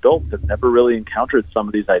 teenagers and adults have never really encountered some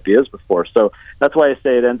of these ideas before. So that's why I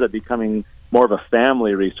say it ends up becoming more of a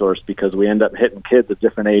family resource, because we end up hitting kids at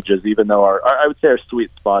different ages, even though I would say our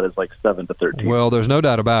sweet spot is like 7 to 13. Well, there's no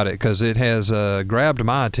doubt about it, because it has grabbed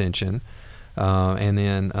my attention. And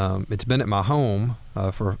then it's been at my home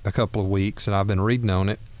for a couple of weeks, and I've been reading on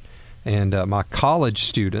it. And my college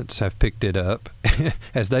students have picked it up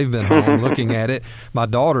as they've been home looking at it. My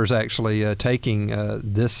daughter's actually taking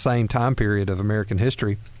this same time period of American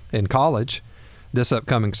history in college this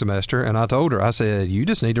upcoming semester. And I told her, I said, you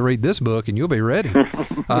just need to read this book and you'll be ready.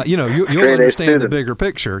 You'll understand the bigger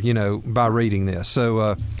picture, by reading this.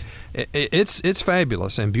 So it's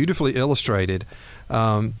fabulous and beautifully illustrated.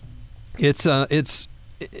 I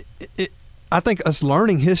think us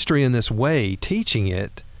learning history in this way, teaching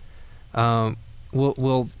it,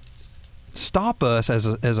 will stop us as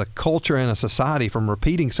a culture and a society from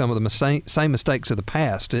repeating some of the same mistakes of the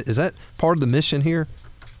past. Is that part of the mission here?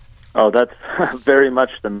 Oh, that's very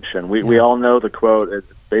much the mission. We all know the quote. It's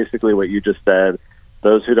basically what you just said.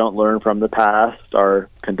 Those who don't learn from the past are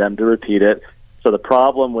condemned to repeat it. So the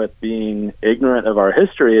problem with being ignorant of our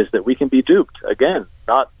history is that we can be duped. Again,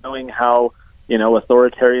 not knowing how,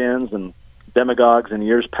 authoritarians and demagogues in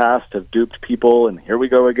years past have duped people, and here we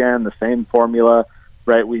go again, the same formula,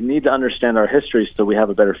 right? We need to understand our history so we have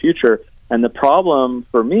a better future. And the problem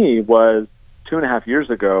for me was 2.5 years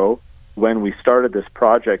ago, when we started this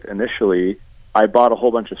project initially, I bought a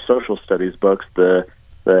whole bunch of social studies books, the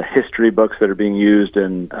history books that are being used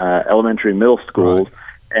in elementary, middle schools,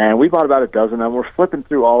 and we bought about a dozen of them. We're flipping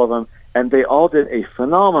through all of them, and they all did a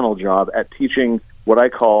phenomenal job at teaching what I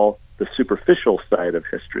call the superficial side of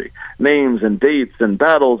history. Names and dates and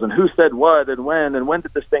battles and who said what and when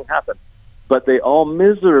did this thing happen. But they all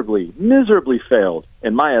miserably failed,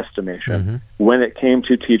 in my estimation, when it came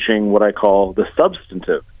to teaching what I call the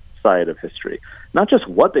substantive side of history. Not just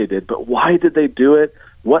what they did, but why did they do it?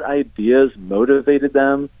 What ideas motivated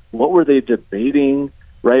them? What were they debating,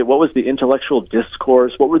 right? What was the intellectual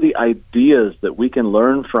discourse? What were the ideas that we can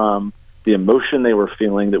learn from, the emotion they were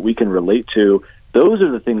feeling that we can relate to? Those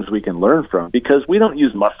are the things we can learn from, because we don't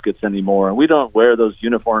use muskets anymore, and we don't wear those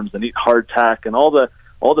uniforms and eat hardtack and all the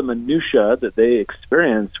minutia that they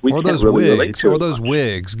experience. We can't really relate to. Or those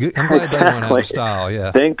wigs. I'm glad they went out of style.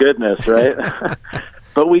 Yeah. Thank goodness, right?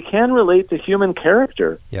 But we can relate to human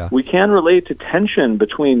character. Yeah. We can relate to tension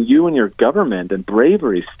between you and your government, and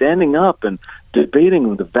bravery, standing up and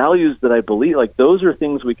debating the values that I believe. Like, those are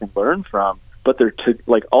things we can learn from, but they're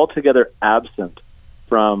altogether absent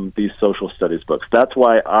from these social studies books. That's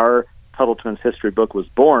why our Tuttle Twins history book was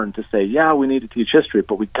born, to say, yeah, we need to teach history,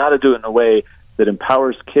 but we got to do it in a way that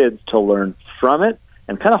empowers kids to learn from it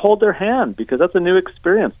and kind of hold their hand, because that's a new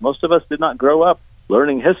experience. Most of us did not grow up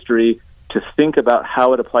learning history to think about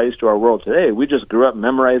how it applies to our world today. We just grew up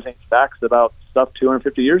memorizing facts about stuff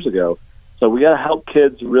 250 years ago. So we got to help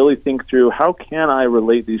kids really think through, how can I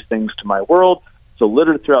relate these things to my world? So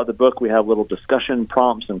littered throughout the book, we have little discussion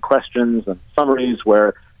prompts and questions and summaries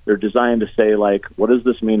where they're designed to say, like, what does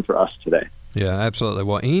this mean for us today? Yeah, absolutely.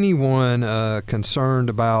 Well, anyone concerned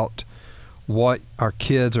about what our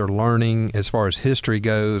kids are learning as far as history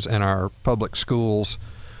goes in our public schools,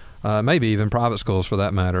 maybe even private schools for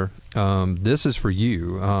that matter, this is for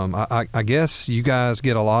you. I guess you guys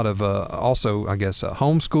get a lot of homeschool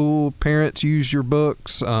parents use your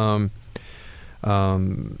books.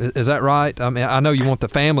 Is that right? I mean, I know you want the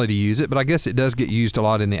family to use it, but I guess it does get used a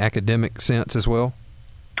lot in the academic sense as well.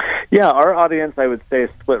 Yeah, our audience, I would say, is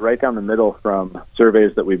split right down the middle from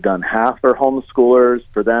surveys that we've done. Half are homeschoolers.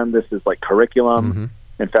 For them, this is like curriculum.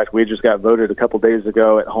 In fact, we just got voted a couple days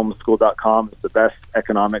ago at homeschool.com as the best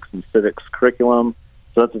economics and civics curriculum.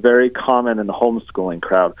 So that's very common in the homeschooling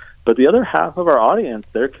crowd. But the other half of our audience,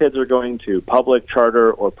 their kids are going to public,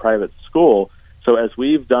 charter, or private school. So as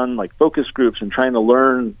we've done like focus groups and trying to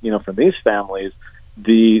learn, from these families,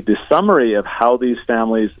 the summary of how these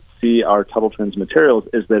families see our Tuttle Twins materials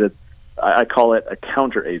is that I call it a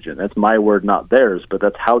counter agent. That's my word, not theirs, but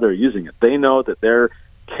that's how they're using it. They know that their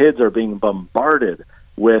kids are being bombarded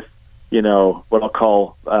with, what I'll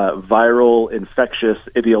call viral, infectious,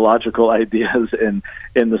 ideological ideas in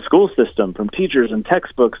the school system from teachers and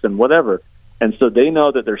textbooks and whatever. And so they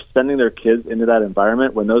know that they're sending their kids into that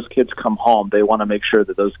environment. When those kids come home, they want to make sure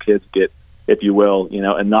that those kids get, if you will,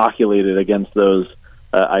 inoculated against those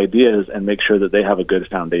ideas and make sure that they have a good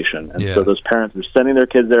foundation. And so those parents are sending their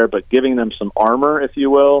kids there, but giving them some armor, if you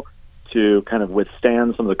will, to kind of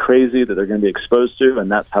withstand some of the crazy that they're going to be exposed to,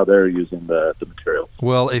 and that's how they're using the materials.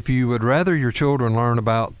 Well, if you would rather your children learn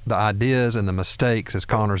about the ideas and the mistakes, as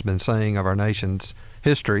Connor's been saying, of our nation's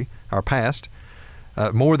history, our past,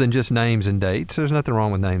 more than just names and dates. There's nothing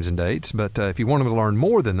wrong with names and dates, but if you want them to learn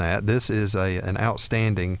more than that, this is an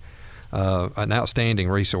outstanding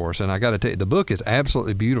resource. And I got to tell you, the book is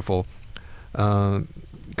absolutely beautiful.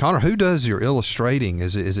 Connor, who does your illustrating?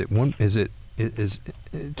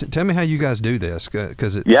 Tell me how you guys do this,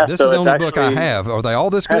 because this is the only book I have. Are they all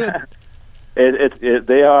this good?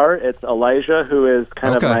 They are. It's Elijah, who is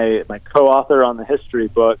kind of my co-author on the history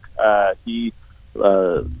book. He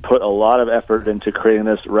put a lot of effort into creating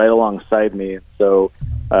this right alongside me. So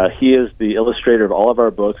he is the illustrator of all of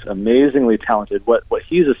our books, amazingly talented. What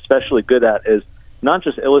he's especially good at is not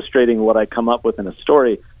just illustrating what I come up with in a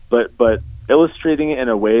story, but illustrating it in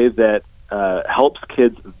a way that helps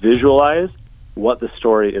kids visualize what the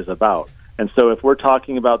story is about. And so if we're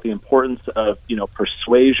talking about the importance of,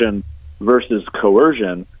 persuasion versus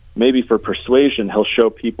coercion, maybe for persuasion, he'll show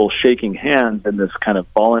people shaking hands in this kind of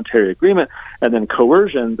voluntary agreement. And then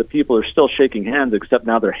coercion, the people are still shaking hands, except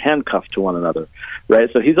now they're handcuffed to one another,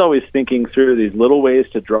 right? So he's always thinking through these little ways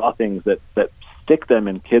to draw things that stick them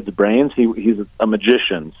in kids' brains. He's a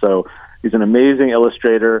magician. So he's an amazing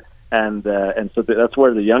illustrator. And so that's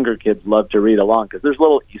where the younger kids love to read along, because there's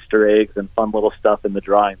little Easter eggs and fun little stuff in the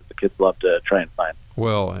drawing that the kids love to try and find.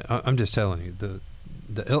 Well, I'm just telling you,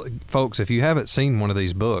 folks, if you haven't seen one of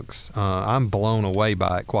these books, I'm blown away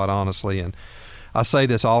by it, quite honestly. And I say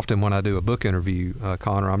this often when I do a book interview,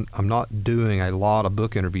 Connor. I'm not doing a lot of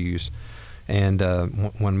book interviews, and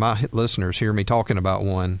when my listeners hear me talking about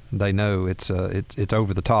one, they know it's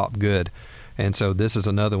over the top good. And so this is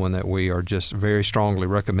another one that we are just very strongly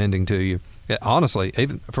recommending to you. Honestly,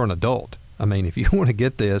 even for an adult. I mean, if you want to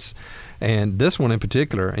get this, and this one in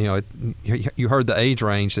particular, you heard the age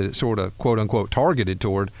range that it's sort of quote unquote targeted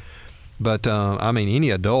toward. But I mean, any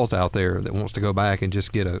adult out there that wants to go back and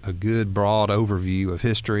just get a good broad overview of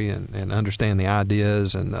history and understand the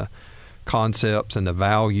ideas and the concepts and the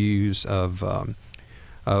values of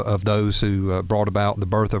those who brought about the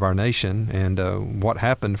birth of our nation and what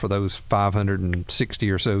happened for those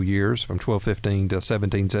 560 or so years from 1215 to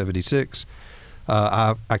 1776.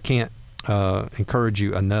 I can't encourage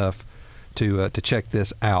you enough to check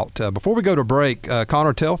this out. Before we go to break,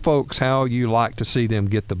 Connor, tell folks how you like to see them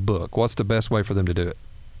get the book. What's the best way for them to do it?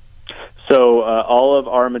 So all of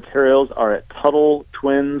our materials are at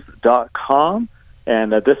TuttleTwins.com,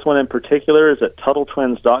 and this one in particular is at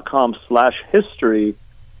TuttleTwins.com/history.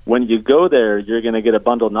 When you go there, you're going to get a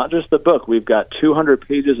bundle, not just the book. We've got 200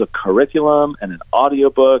 pages of curriculum and an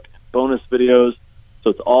audiobook, bonus videos. So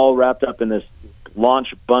it's all wrapped up in this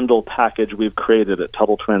launch bundle package we've created at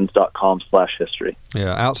TuttleTwins.com/history.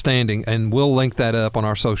 Yeah, outstanding. And we'll link that up on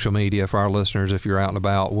our social media for our listeners. If you're out and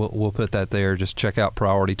about, we'll put that there. Just check out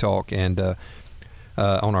Priority Talk and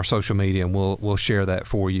on our social media, and we'll share that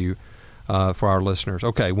for you. For our listeners.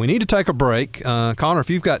 Okay, we need to take a break. Connor, if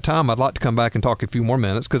you've got time, I'd like to come back and talk a few more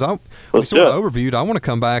minutes, because we sort of overviewed. I want to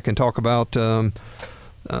come back and talk about some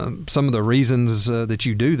of the reasons that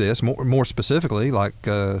you do this, more specifically, like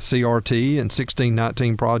CRT and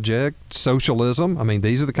 1619 Project, socialism. I mean,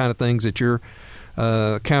 these are the kind of things that you're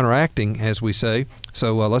counteracting, as we say.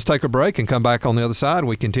 So let's take a break and come back on the other side.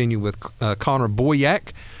 We continue with Connor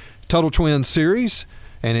Boyack, Tuttle Twins series.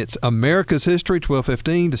 And it's America's History,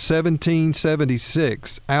 1215 to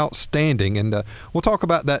 1776. Outstanding. And we'll talk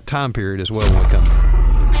about that time period as well when we come back.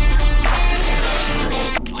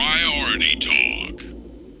 Priority Talk.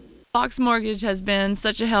 Fox Mortgage has been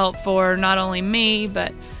such a help for not only me,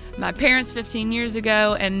 but my parents 15 years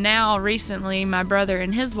ago, and now recently my brother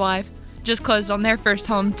and his wife just closed on their first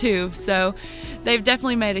home too. So they've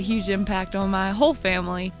definitely made a huge impact on my whole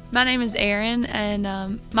family. My name is Erin,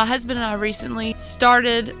 and my husband and I recently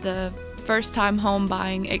started the first-time home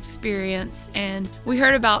buying experience, and we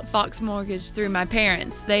heard about Fox Mortgage through my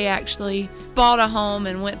parents. They actually bought a home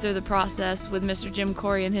and went through the process with Mr. Jim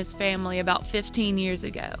Corey and his family about 15 years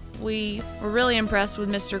ago. We were really impressed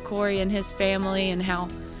with Mr. Corey and his family and how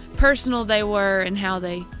personal they were and how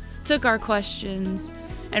they took our questions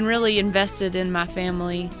and really invested in my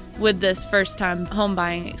family with this first-time home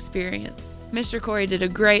buying experience. Mr. Corey did a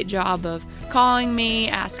great job of calling me,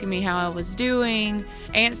 asking me how I was doing,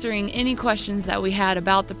 answering any questions that we had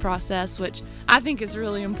about the process, which I think is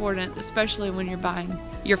really important, especially when you're buying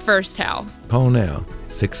your first house. Call now,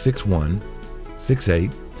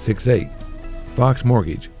 661-6868. Fox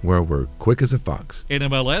Mortgage, where we're quick as a fox.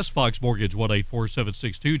 NMLS Fox Mortgage,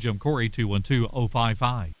 184-762, Jim Corey,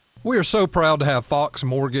 212-055. We are so proud to have Fox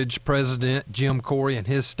Mortgage President Jim Corey and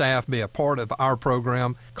his staff be a part of our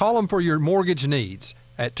program. Call them for your mortgage needs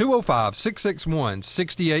at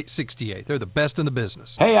 205-661-6868. They're the best in the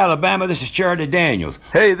business. Hey, Alabama, this is Charity Daniels.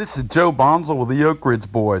 Hey, this is Joe Bonzel with the Oak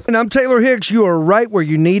Ridge Boys. And I'm Taylor Hicks. You are right where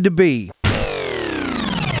you need to be.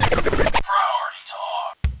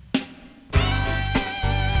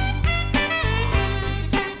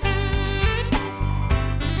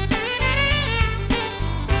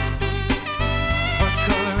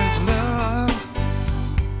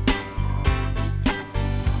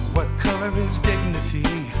 Is dignity?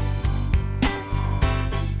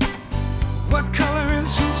 What color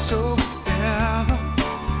is whosoever?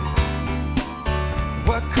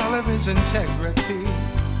 What color is integrity?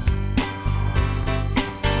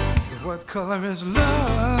 What color is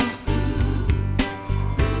love?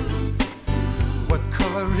 What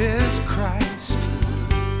color is Christ?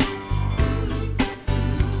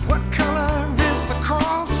 What color is the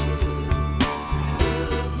cross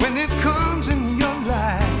when it comes in your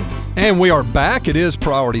life? And we are back. It is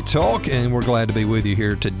Priority Talk, and we're glad to be with you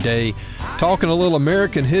here today. Talking a little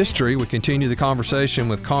American history, we continue the conversation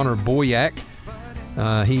with Connor Boyack.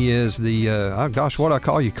 He is the, what do I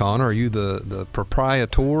call you, Connor? Are you the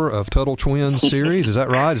proprietor of Tuttle Twins series? Is that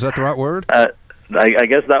right? Is that the right word? I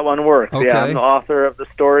guess that one works. Okay. Yeah, I'm the author of the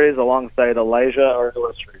stories alongside Elijah, our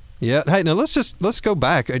illustrator. Yeah. Hey, now let's go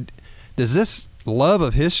back. Does this love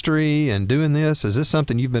of history and doing this, is this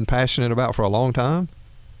something you've been passionate about for a long time?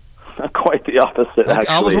 Quite the opposite, actually.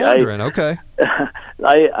 I was wondering, okay.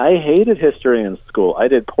 I hated history in school. I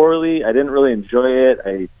did poorly. I didn't really enjoy it.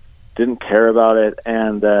 I didn't care about it.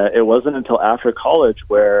 And it wasn't until after college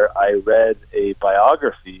where I read a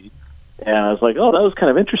biography, and I was like, oh, that was kind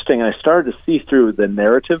of interesting. And I started to see through the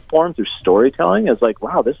narrative form, through storytelling. I was like,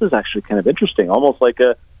 wow, this is actually kind of interesting, almost like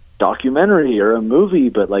a documentary or a movie,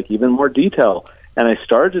 but like even more detail. And I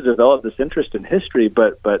started to develop this interest in history,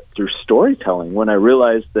 but through storytelling, when I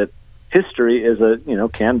realized that history is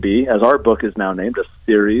can be, as our book is now named, a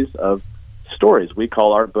series of stories. We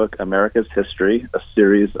call our book America's History, a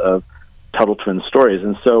series of Tuttle Twins stories.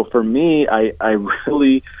 And so for me, I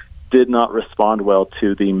really did not respond well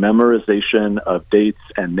to the memorization of dates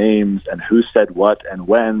and names and who said what and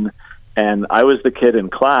when. And I was the kid in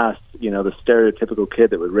class, the stereotypical kid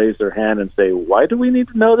that would raise their hand and say, why do we need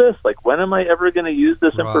to know this? Like, when am I ever going to use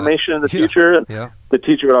this information in the future? And the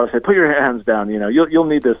teacher would always say, put your hands down, you'll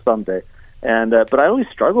need this someday. And but I always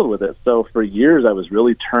struggled with it. So for years, I was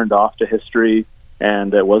really turned off to history,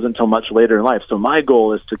 and it wasn't until much later in life. So my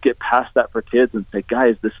goal is to get past that for kids and say,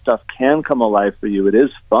 guys, this stuff can come alive for you. It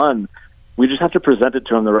is fun. We just have to present it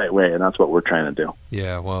to them the right way, and that's what we're trying to do.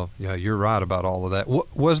 Yeah, well, you're right about all of that.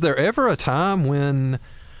 Was there ever a time when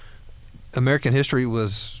American history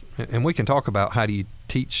was, and we can talk about how do you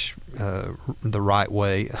teach the right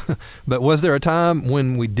way, but was there a time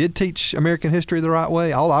when we did teach American history the right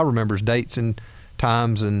way? All I remember is dates and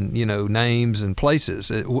times and, names and places.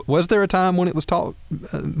 Was there a time when it was taught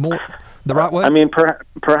more the right way? I mean,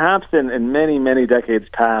 perhaps in many, many decades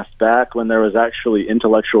past, back when there was actually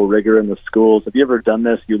intellectual rigor in the schools. Have you ever done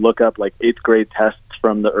this? You look up like 8th grade tests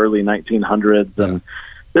from the early 1900s, and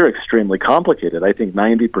they're extremely complicated. I think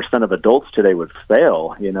 90% of adults today would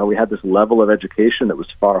fail. We had this level of education that was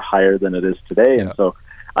far higher than it is today. And so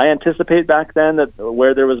I anticipate back then that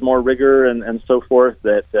where there was more rigor and so forth,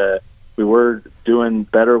 that we were doing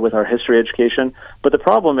better with our history education. But the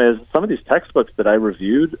problem is some of these textbooks that I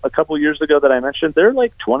reviewed a couple years ago that I mentioned, they're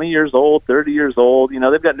like 20 years old, 30 years old.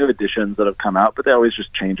 They've got new editions that have come out, but they always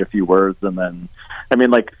just change a few words. And then,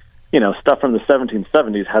 stuff from the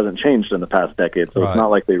 1770s hasn't changed in the past decade. So It's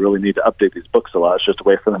not like they really need to update these books a lot. It's just a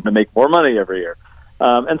way for them to make more money every year.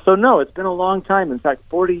 And so, no, it's been a long time. In fact,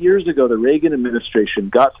 40 years ago, the Reagan administration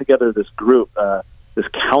got together this group, this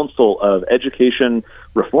council of education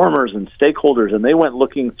reformers and stakeholders, and they went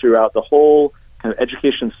looking throughout the whole kind of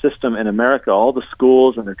education system in America, all the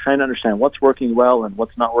schools, and they're trying to understand what's working well and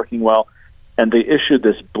what's not working well. And they issued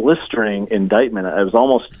this blistering indictment. It was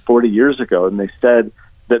almost 40 years ago, and they said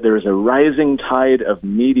that there is a rising tide of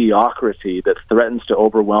mediocrity that threatens to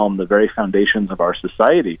overwhelm the very foundations of our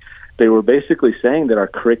society. They were basically saying that our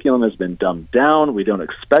curriculum has been dumbed down. We don't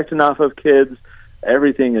expect enough of kids.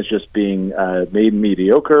 Everything is just being made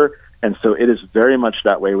mediocre. And so it is very much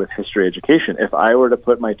that way with history education. If I were to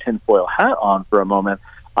put my tinfoil hat on for a moment,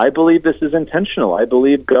 I believe this is intentional. I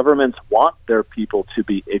believe governments want their people to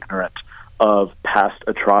be ignorant of past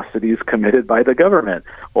atrocities committed by the government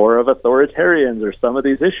or of authoritarians or some of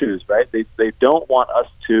these issues, right? They don't want us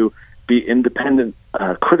to be independent,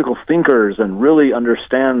 critical thinkers and really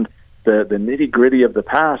understand the nitty-gritty of the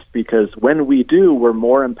past, because when we do, we're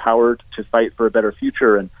more empowered to fight for a better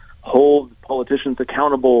future and hold politicians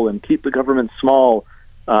accountable and keep the government small.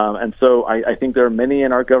 And so I think there are many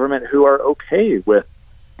in our government who are okay with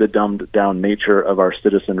the dumbed-down nature of our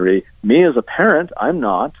citizenry. Me as a parent, I'm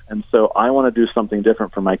not, and so I want to do something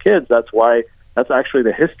different for my kids. That's actually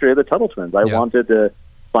the history of the Tuttle Twins. I wanted to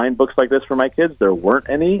find books like this for my kids. There weren't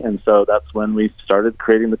any, and so that's when we started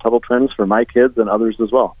creating the Tuttle Twins for my kids and others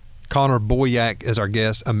as well. Connor Boyack is our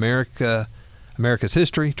guest. America's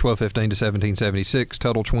History, 1215 to 1776,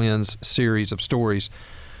 Tuttle Twins series of stories.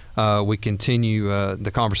 We continue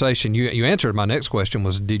the conversation. You answered my next question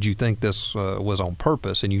was, did you think this was on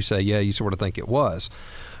purpose? And you say, yeah, you sort of think it was.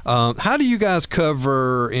 How do you guys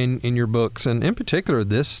cover in your books, and in particular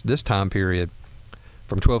this time period,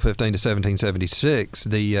 from 1215 to 1776,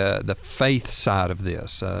 the faith side of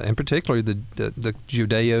this, in particular the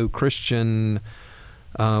Judeo-Christian,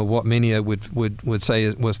 what many would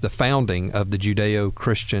say was the founding of the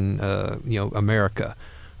Judeo-Christian, America.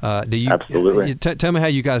 Do you Absolutely. Tell me how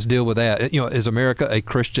you guys deal with that? Is America a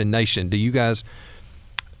Christian nation? Do you guys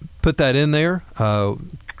put that in there?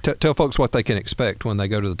 Tell folks what they can expect when they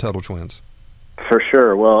go to the Tuttle Twins. For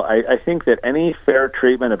sure. Well, I think that any fair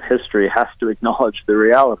treatment of history has to acknowledge the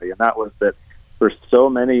reality, and that was that for so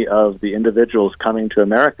many of the individuals coming to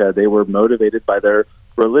America, they were motivated by their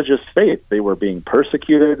religious faith. They were being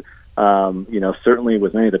persecuted. Certainly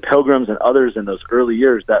with many of the Pilgrims and others in those early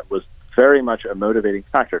years, that was very much a motivating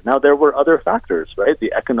factor. Now, there were other factors, right?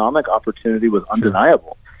 The economic opportunity was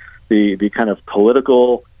undeniable. Sure. The kind of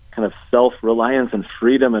political kind of self-reliance and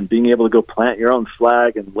freedom and being able to go plant your own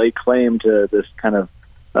flag and lay claim to this kind of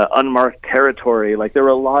unmarked territory. Like, there were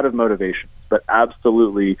a lot of motivations, but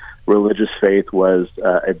absolutely religious faith was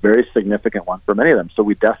a very significant one for many of them. So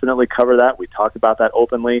we definitely cover that. We talk about that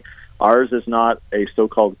openly. Ours is not a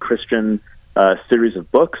so-called Christian series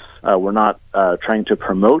of books. We're not trying to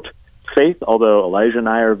promote faith, although Elijah and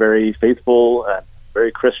I are very faithful and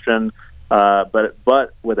very Christian.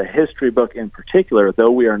 But with a history book in particular,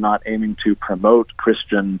 though we are not aiming to promote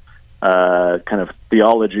Christian kind of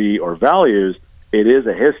theology or values, it is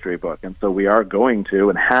a history book. And so we are going to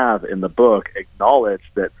and have in the book acknowledged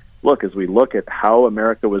that, look, as we look at how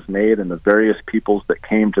America was made and the various peoples that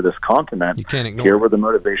came to this continent, you can't ignore here were the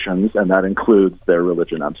motivations, and that includes their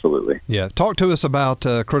religion, absolutely. Yeah. Talk to us about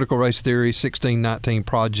Critical Race Theory 1619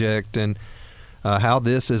 Project and how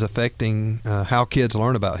this is affecting how kids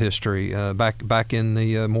learn about history back in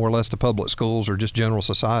the more or less the public schools or just general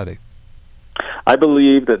society. I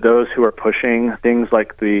believe that those who are pushing things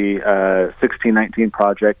like the 1619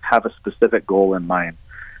 Project have a specific goal in mind.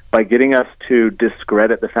 By getting us to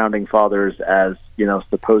discredit the Founding Fathers as,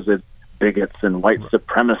 supposed bigots and white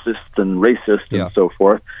supremacists and racists and so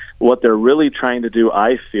forth, what they're really trying to do,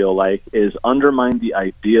 I feel like, is undermine the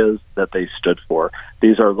ideas that they stood for.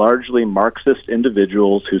 These are largely Marxist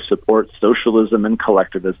individuals who support socialism and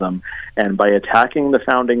collectivism, and by attacking the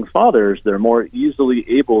Founding Fathers, they're more easily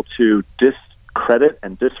able to discredit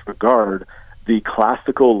and disregard the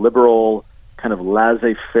classical liberal kind of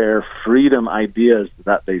laissez-faire freedom ideas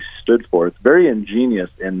that they stood for. It's very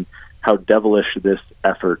ingenious in how devilish this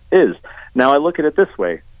effort is. Now, I look at it this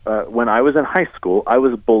way. When I was in high school, I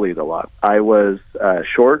was bullied a lot. I was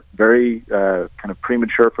short, very kind of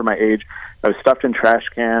premature for my age. I was stuffed in trash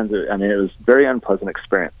cans. I mean, it was a very unpleasant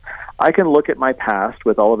experience. I can look at my past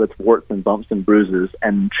with all of its warts and bumps and bruises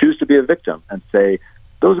and choose to be a victim and say,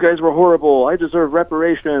 those guys were horrible. I deserve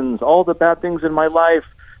reparations. All the bad things in my life,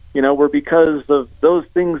 were because of those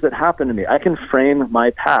things that happened to me. I can frame my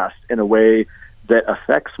past in a way that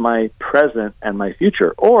affects my present and my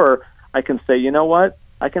future. Or I can say, you know what?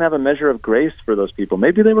 I can have a measure of grace for those people.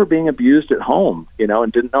 Maybe they were being abused at home,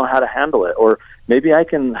 and didn't know how to handle it. Or maybe I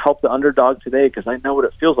can help the underdog today because I know what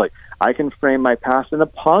it feels like. I can frame my past in a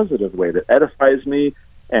positive way that edifies me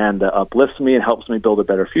and uplifts me and helps me build a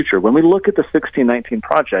better future. When we look at the 1619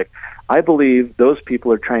 Project, I believe those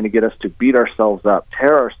people are trying to get us to beat ourselves up,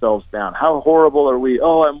 tear ourselves down. How horrible are we?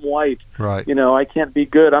 Oh, I'm white. Right. I can't be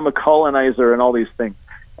good. I'm a colonizer and all these things.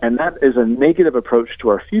 And that is a negative approach to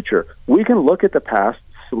our future. We can look at the past,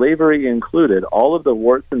 slavery included, all of the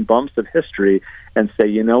warts and bumps of history, and say,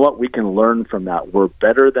 you know what, we can learn from that. We're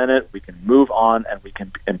better than it. We can move on, and we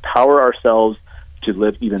can empower ourselves to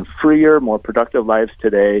live even freer, more productive lives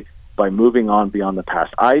today by moving on beyond the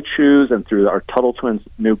past. I choose, and through our Tuttle Twins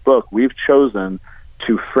new book, we've chosen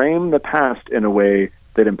to frame the past in a way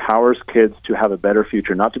that empowers kids to have a better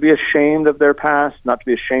future, not to be ashamed of their past, not to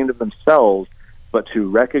be ashamed of themselves, but to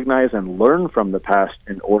recognize and learn from the past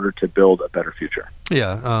in order to build a better future.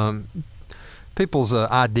 Yeah. people's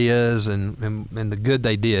ideas and the good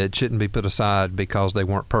they did shouldn't be put aside because they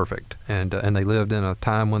weren't perfect, and they lived in a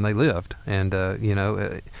time when they lived, and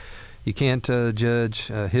you can't judge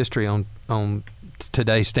history on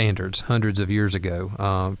today's standards hundreds of years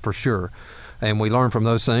ago, for sure. And we learn from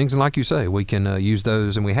those things, and like you say, we can use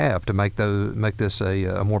those, and we have to make this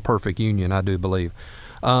a more perfect union, I do believe.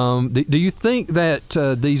 Do you think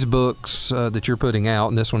that these books that you're putting out,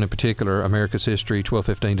 and this one in particular, America's History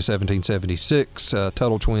 1215 to 1776,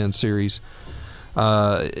 Tuttle Twins series,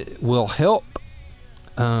 will help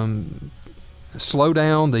slow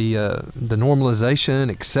down the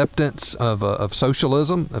normalization, acceptance of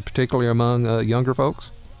socialism, particularly among younger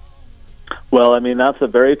folks? Well, I mean, that's a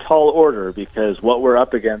very tall order, because what we're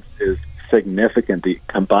up against is significant. The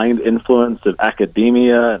combined influence of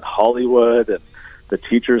academia and Hollywood and the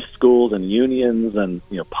teachers' schools and unions, and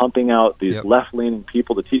pumping out these left-leaning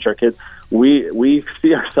people to teach our kids. We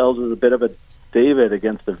see ourselves as a bit of a David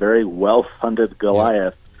against a very well-funded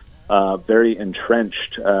Goliath, very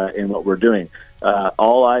entrenched in what we're doing.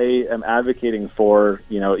 All I am advocating for,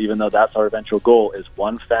 even though that's our eventual goal, is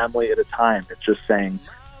one family at a time. It's just saying,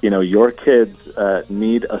 your kids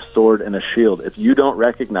need a sword and a shield. If you don't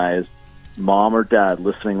recognize, mom or dad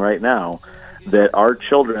listening right now, that our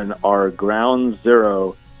children are ground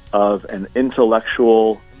zero of an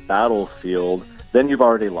intellectual battlefield, then you've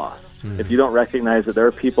already lost. If you don't recognize that there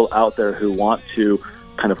are people out there who want to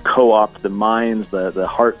kind of co-opt the minds, the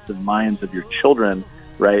hearts and minds of your children,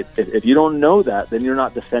 right? If you don't know that, then you're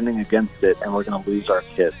not defending against it, and we're going to lose our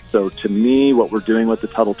kids. So to me, what we're doing with the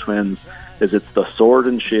Tuttle Twins is it's the sword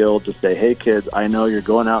and shield to say, hey, kids, I know you're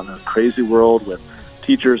going out in a crazy world with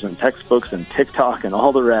teachers and textbooks and TikTok and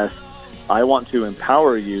all the rest. I want to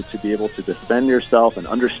empower you to be able to defend yourself and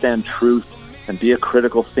understand truth and be a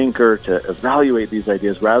critical thinker, to evaluate these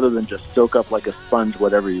ideas rather than just soak up like a sponge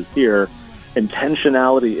whatever you hear.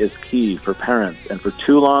 Intentionality is key for parents, and for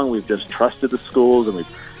too long we've just trusted the schools and we've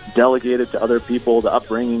delegated to other people the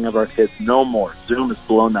upbringing of our kids. No more. Zoom has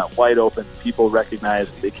blown that wide open. People recognize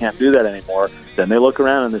they can't do that anymore. Then they look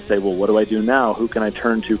around and they say, well, what do I do now? Who can I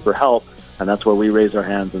turn to for help? And that's where we raise our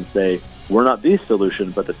hands and say, we're not the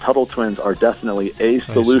solution, but the Tuttle Twins are definitely a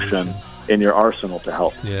solution in your arsenal to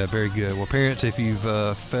help. Yeah, very good. Well, parents, if you've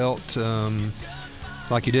felt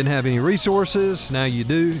like you didn't have any resources, now you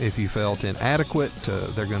do. If you felt inadequate,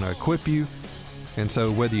 they're going to equip you. And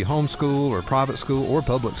so whether you homeschool or private school or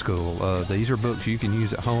public school, these are books you can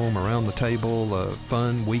use at home, around the table,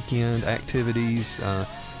 fun weekend activities.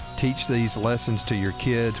 Teach these lessons to your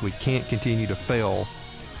kids. We can't continue to fail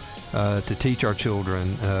to teach our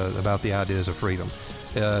children about the ideas of freedom.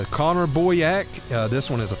 Connor Boyack, this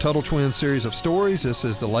one is a Tuttle Twins series of stories. This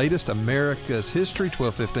is the latest, America's History,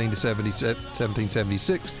 1215 to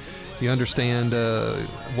 1776. You understand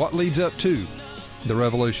what leads up to the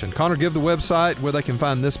revolution. Connor, give the website where they can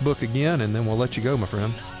find this book again, and then we'll let you go, my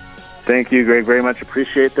friend. Thank you, Greg. Very much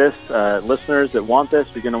appreciate this. Listeners that want this,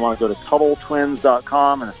 you're going to want to go to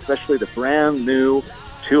TuttleTwins.com, and especially the brand new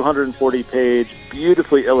 240-page,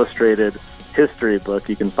 beautifully illustrated history book.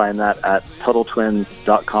 You can find that at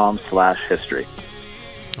TuttleTwins.com/history.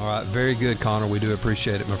 All right. Very good, Connor. We do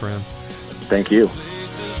appreciate it, my friend. Thank you.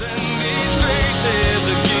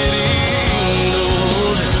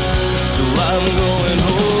 I'm going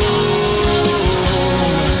home.